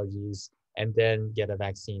reduce allergies, and then get a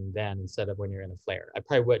vaccine then instead of when you're in a flare. I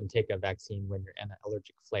probably wouldn't take a vaccine when you're in an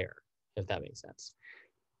allergic flare, if that makes sense.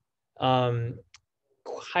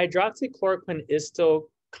 Hydroxychloroquine is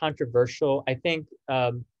still controversial. I think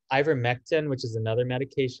ivermectin, which is another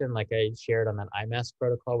medication, like I shared on that IMASC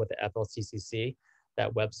protocol with the FLCCC,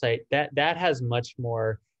 that website, that has much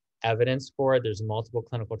more evidence for it. There's multiple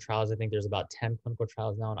clinical trials. I think there's about 10 clinical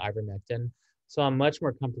trials now on ivermectin. So I'm much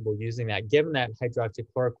more comfortable using that, given that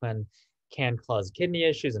hydroxychloroquine can cause kidney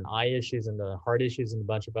issues and eye issues and the heart issues and a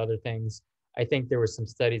bunch of other things. I think there were some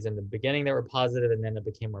studies in the beginning that were positive, and then it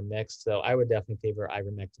became more mixed. So I would definitely favor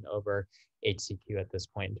ivermectin over HCQ at this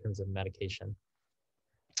point in terms of medication.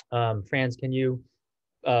 Franz, can you,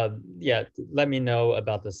 let me know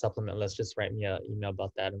about the supplement list. Just write me an email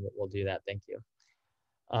about that, and we'll do that. Thank you.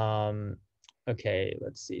 Okay,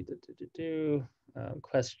 let's see.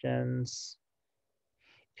 Questions.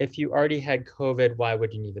 If you already had COVID, why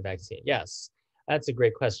would you need the vaccine? Yes. That's a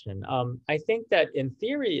great question. I think that in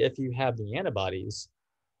theory, if you have the antibodies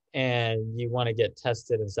and you want to get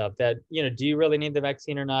tested and stuff, that, do you really need the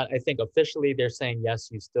vaccine or not? I think officially they're saying, yes,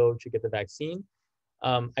 you still should get the vaccine.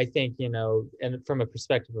 I think, and from a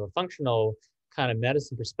perspective of a functional kind of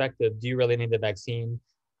medicine perspective, do you really need the vaccine?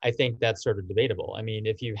 I think that's sort of debatable. I mean,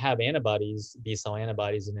 if you have antibodies, B cell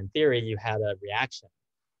antibodies, and in theory, you had a reaction.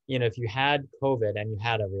 If you had COVID and you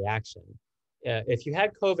had a reaction, if you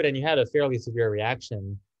had COVID and you had a fairly severe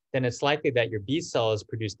reaction, then it's likely that your B cells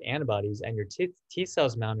produced antibodies and your T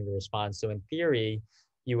cells mounted a response. So in theory,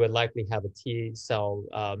 you would likely have a T cell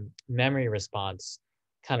memory response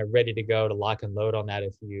kind of ready to go to lock and load on that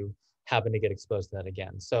if you happen to get exposed to that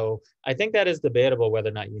again. So I think that is debatable whether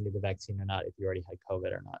or not you need the vaccine or not if you already had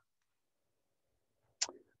COVID or not.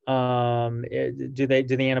 Do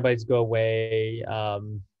the antibodies go away?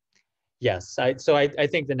 Yes. I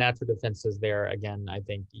think the natural defense is there. Again, I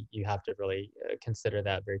think you have to really consider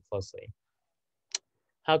that very closely.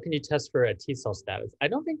 How can you test for a T cell status? I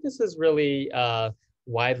don't think this is really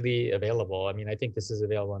widely available. I mean, I think this is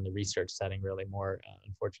available in the research setting really more,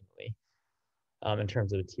 unfortunately, in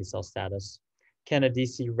terms of a T cell status. Can a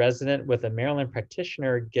DC resident with a Maryland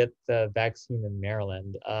practitioner get the vaccine in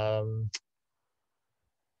Maryland? I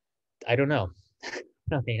don't know.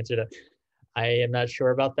 Not the answer to. I am not sure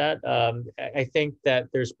about that. I think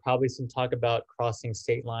that there's probably some talk about crossing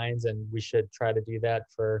state lines, and we should try to do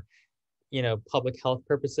that for, public health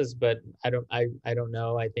purposes. But I don't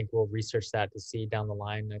know. I think we'll research that to see down the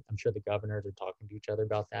line. I'm sure the governors are talking to each other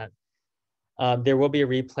about that. There will be a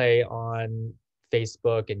replay on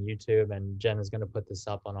Facebook and YouTube, and Jen is going to put this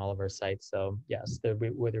up on all of our sites. So yes, there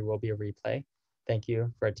will be a replay. Thank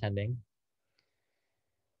you for attending.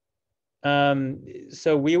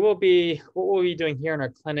 So what we'll be doing here in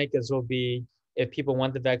our clinic is if people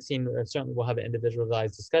want the vaccine, certainly we'll have an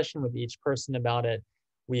individualized discussion with each person about it.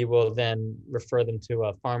 We will then refer them to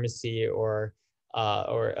a pharmacy or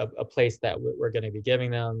a place that we're going to be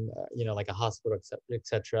giving them, like a hospital, et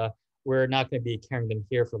cetera. We're not going to be carrying them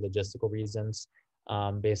here for logistical reasons,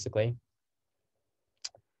 basically.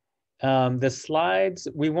 The slides,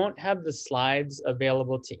 we won't have the slides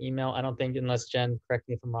available to email, I don't think, unless Jen, correct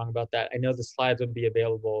me if I'm wrong about that. I know the slides would be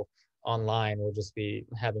available online. We'll just be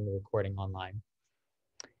having the recording online.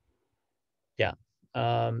 Yeah.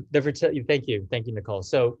 Thank you, Nicole.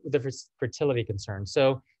 So the fertility concern.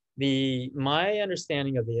 So my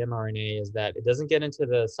understanding of the mRNA is that it doesn't get into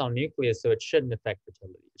the cell nucleus, so it shouldn't affect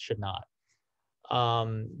fertility. It should not.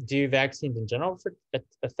 Do vaccines in general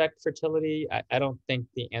affect fertility? I don't think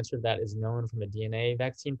the answer to that is known from a DNA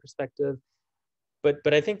vaccine perspective.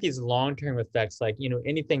 But I think these long-term effects, like,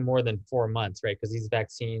 anything more than 4 months, right? Because these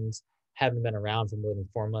vaccines haven't been around for more than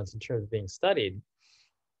 4 months in terms of being studied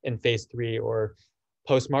in phase 3 or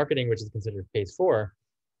post-marketing, which is considered phase 4.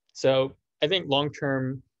 So I think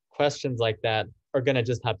long-term questions like that are going to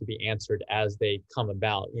just have to be answered as they come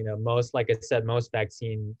about. Like I said, most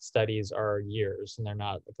vaccine studies are years and they're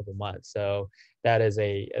not a couple months. So that is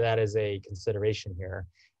a consideration here.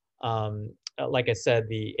 Like I said,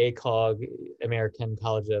 the ACOG, American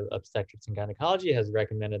College of Obstetrics and Gynecology, has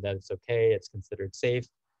recommended that it's okay. It's considered safe,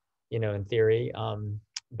 in theory.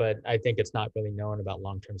 But I think it's not really known about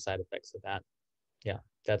long-term side effects of that. Yeah,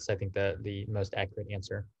 that's, I think, the most accurate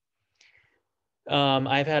answer.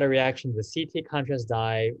 I've had a reaction to the CT contrast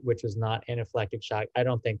dye, which was not anaphylactic shock. I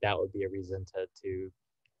don't think that would be a reason to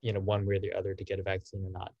one way or the other to get a vaccine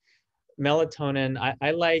or not. Melatonin,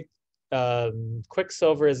 I like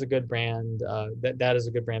Quicksilver is a good brand. That is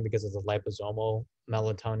a good brand because it's a liposomal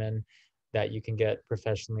melatonin that you can get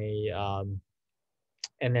professionally.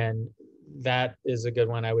 And then that is a good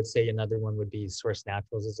one. I would say another one would be Source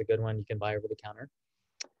Naturals is a good one you can buy over the counter.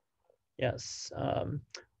 Yes.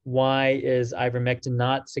 Why is ivermectin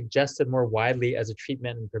not suggested more widely as a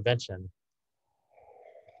treatment and prevention?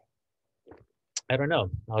 I don't know.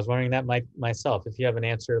 I was wondering that myself. If you have an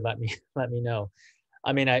answer, let me know.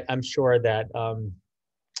 I mean, I'm sure that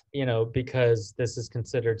because this is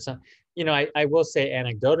considered some. I will say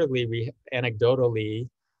anecdotally, we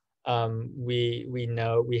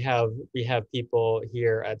know we have people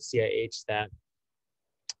here at CIH that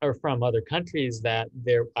are from other countries that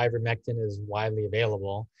their ivermectin is widely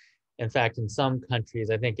available. In fact, in some countries,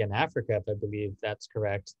 I think in Africa, if I believe that's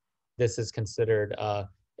correct, this is considered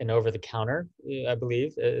an over-the-counter, I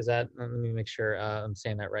believe. Is that, let me make sure I'm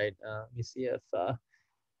saying that right. Let me see if,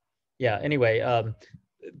 yeah, anyway,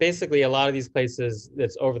 basically a lot of these places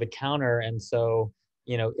it's over-the-counter. And so,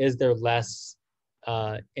 is there less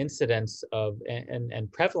incidence of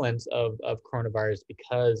and prevalence of coronavirus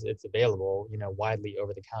because it's available, widely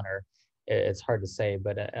over the counter? It's hard to say,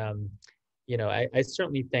 but I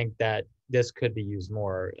certainly think that this could be used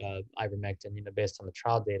more, ivermectin, based on the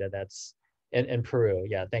trial data that's in Peru.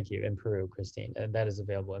 Yeah, thank you. In Peru, Christine, and that is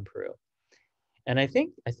available in Peru. And I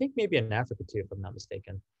think maybe in Africa too, if I'm not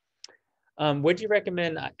mistaken. Would you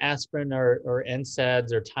recommend aspirin or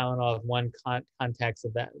NSAIDs or Tylenol if one contacts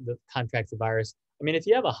the virus? I mean, if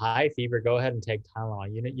you have a high fever, go ahead and take Tylenol.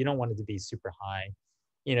 You don't want it to be super high.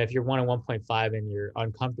 If you're 1 and 1.5 and you're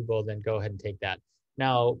uncomfortable, then go ahead and take that.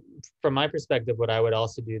 Now, from my perspective, what I would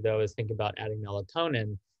also do though is think about adding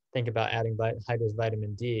melatonin, think about adding high dose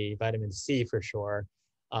vitamin D, vitamin C for sure,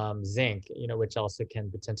 zinc, which also can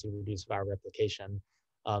potentially reduce viral replication.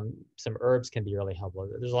 Some herbs can be really helpful.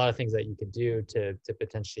 There's a lot of things that you could do to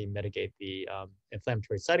potentially mitigate the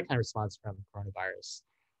inflammatory cytokine response from coronavirus.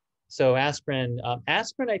 So aspirin,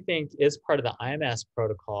 I think, is part of the IMS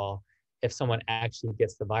protocol if someone actually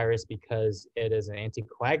gets the virus because it is an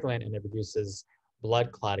anticoagulant and it reduces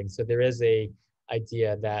blood clotting. So there is a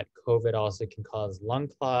idea that COVID also can cause lung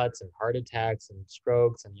clots and heart attacks and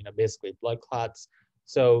strokes and basically blood clots.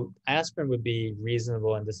 So aspirin would be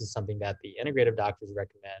reasonable, and this is something that the integrative doctors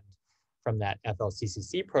recommend from that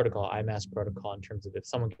FLCCC protocol, IMAS protocol, in terms of if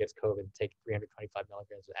someone gets COVID, take 325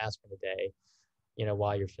 milligrams of aspirin a day,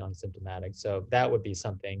 while you're feeling symptomatic. So that would be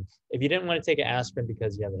something. If you didn't want to take an aspirin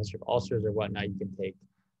because you have a history of ulcers or whatnot, you can take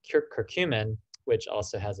curcumin, which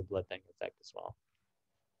also has a blood thinning effect as well.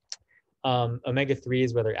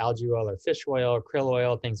 Omega-3s, whether algae oil or fish oil or krill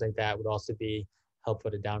oil, things like that would also be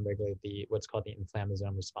helpful to downregulate what's called the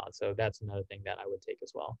inflammasome response. So that's another thing that I would take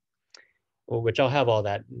as well. Which I'll have all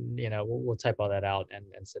that, we'll type all that out and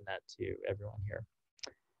send that to everyone here.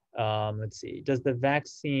 Let's see, does the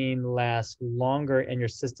vaccine last longer in your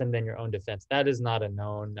system than your own defense? That is not a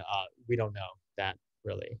known, we don't know that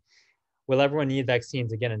really. Will everyone need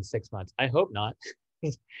vaccines again in 6 months? I hope not.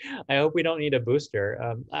 I hope we don't need a booster.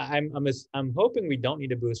 I'm hoping we don't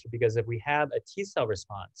need a booster because if we have a T cell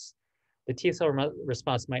response, the T cell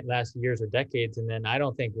response might last years or decades, and then I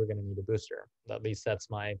don't think we're going to need a booster. At least that's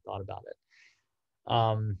my thought about it.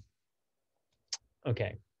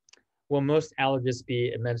 Okay. Will most allergists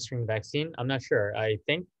be administering the vaccine? I'm not sure. I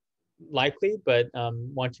think likely, but why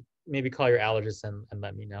don't you maybe call your allergist and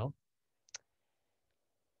let me know.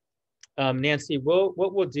 Nancy, what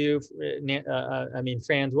we'll do,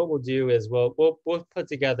 Franz, what we'll do is we'll put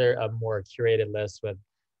together a more curated list with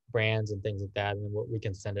brands and things like that, and we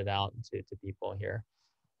can send it out to people here.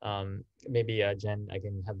 Maybe Jen, I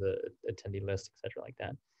can have the attendee list, etc., like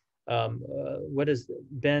that. What is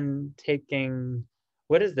been taking?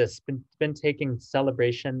 What is this? Been taking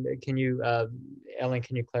celebration? Can you, Ellen?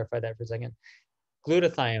 Can you clarify that for a second?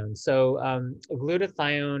 Glutathione. So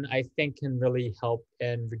glutathione, I think, can really help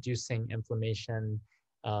in reducing inflammation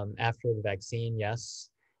after the vaccine. Yes,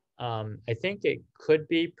 I think it could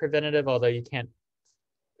be preventative, although you can't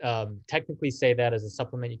technically say that as a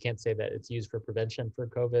supplement. You can't say that it's used for prevention for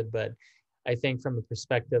COVID, but I think from a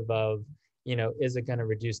perspective of, is it going to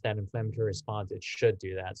reduce that inflammatory response? It should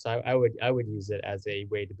do that. So I would use it as a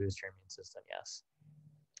way to boost your immune system. Yes.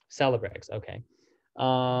 Celebrex. Okay.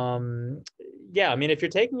 Yeah, I mean, if you're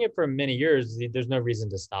taking it for many years, there's no reason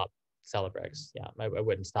to stop Celebrex. Yeah, I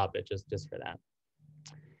wouldn't stop it just for that.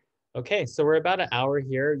 Okay, so we're about an hour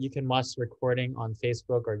here. You can watch the recording on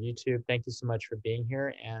Facebook or YouTube. Thank you so much for being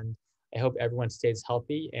here, and I hope everyone stays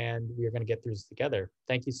healthy and we're going to get through this together.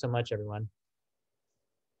 Thank you so much, everyone.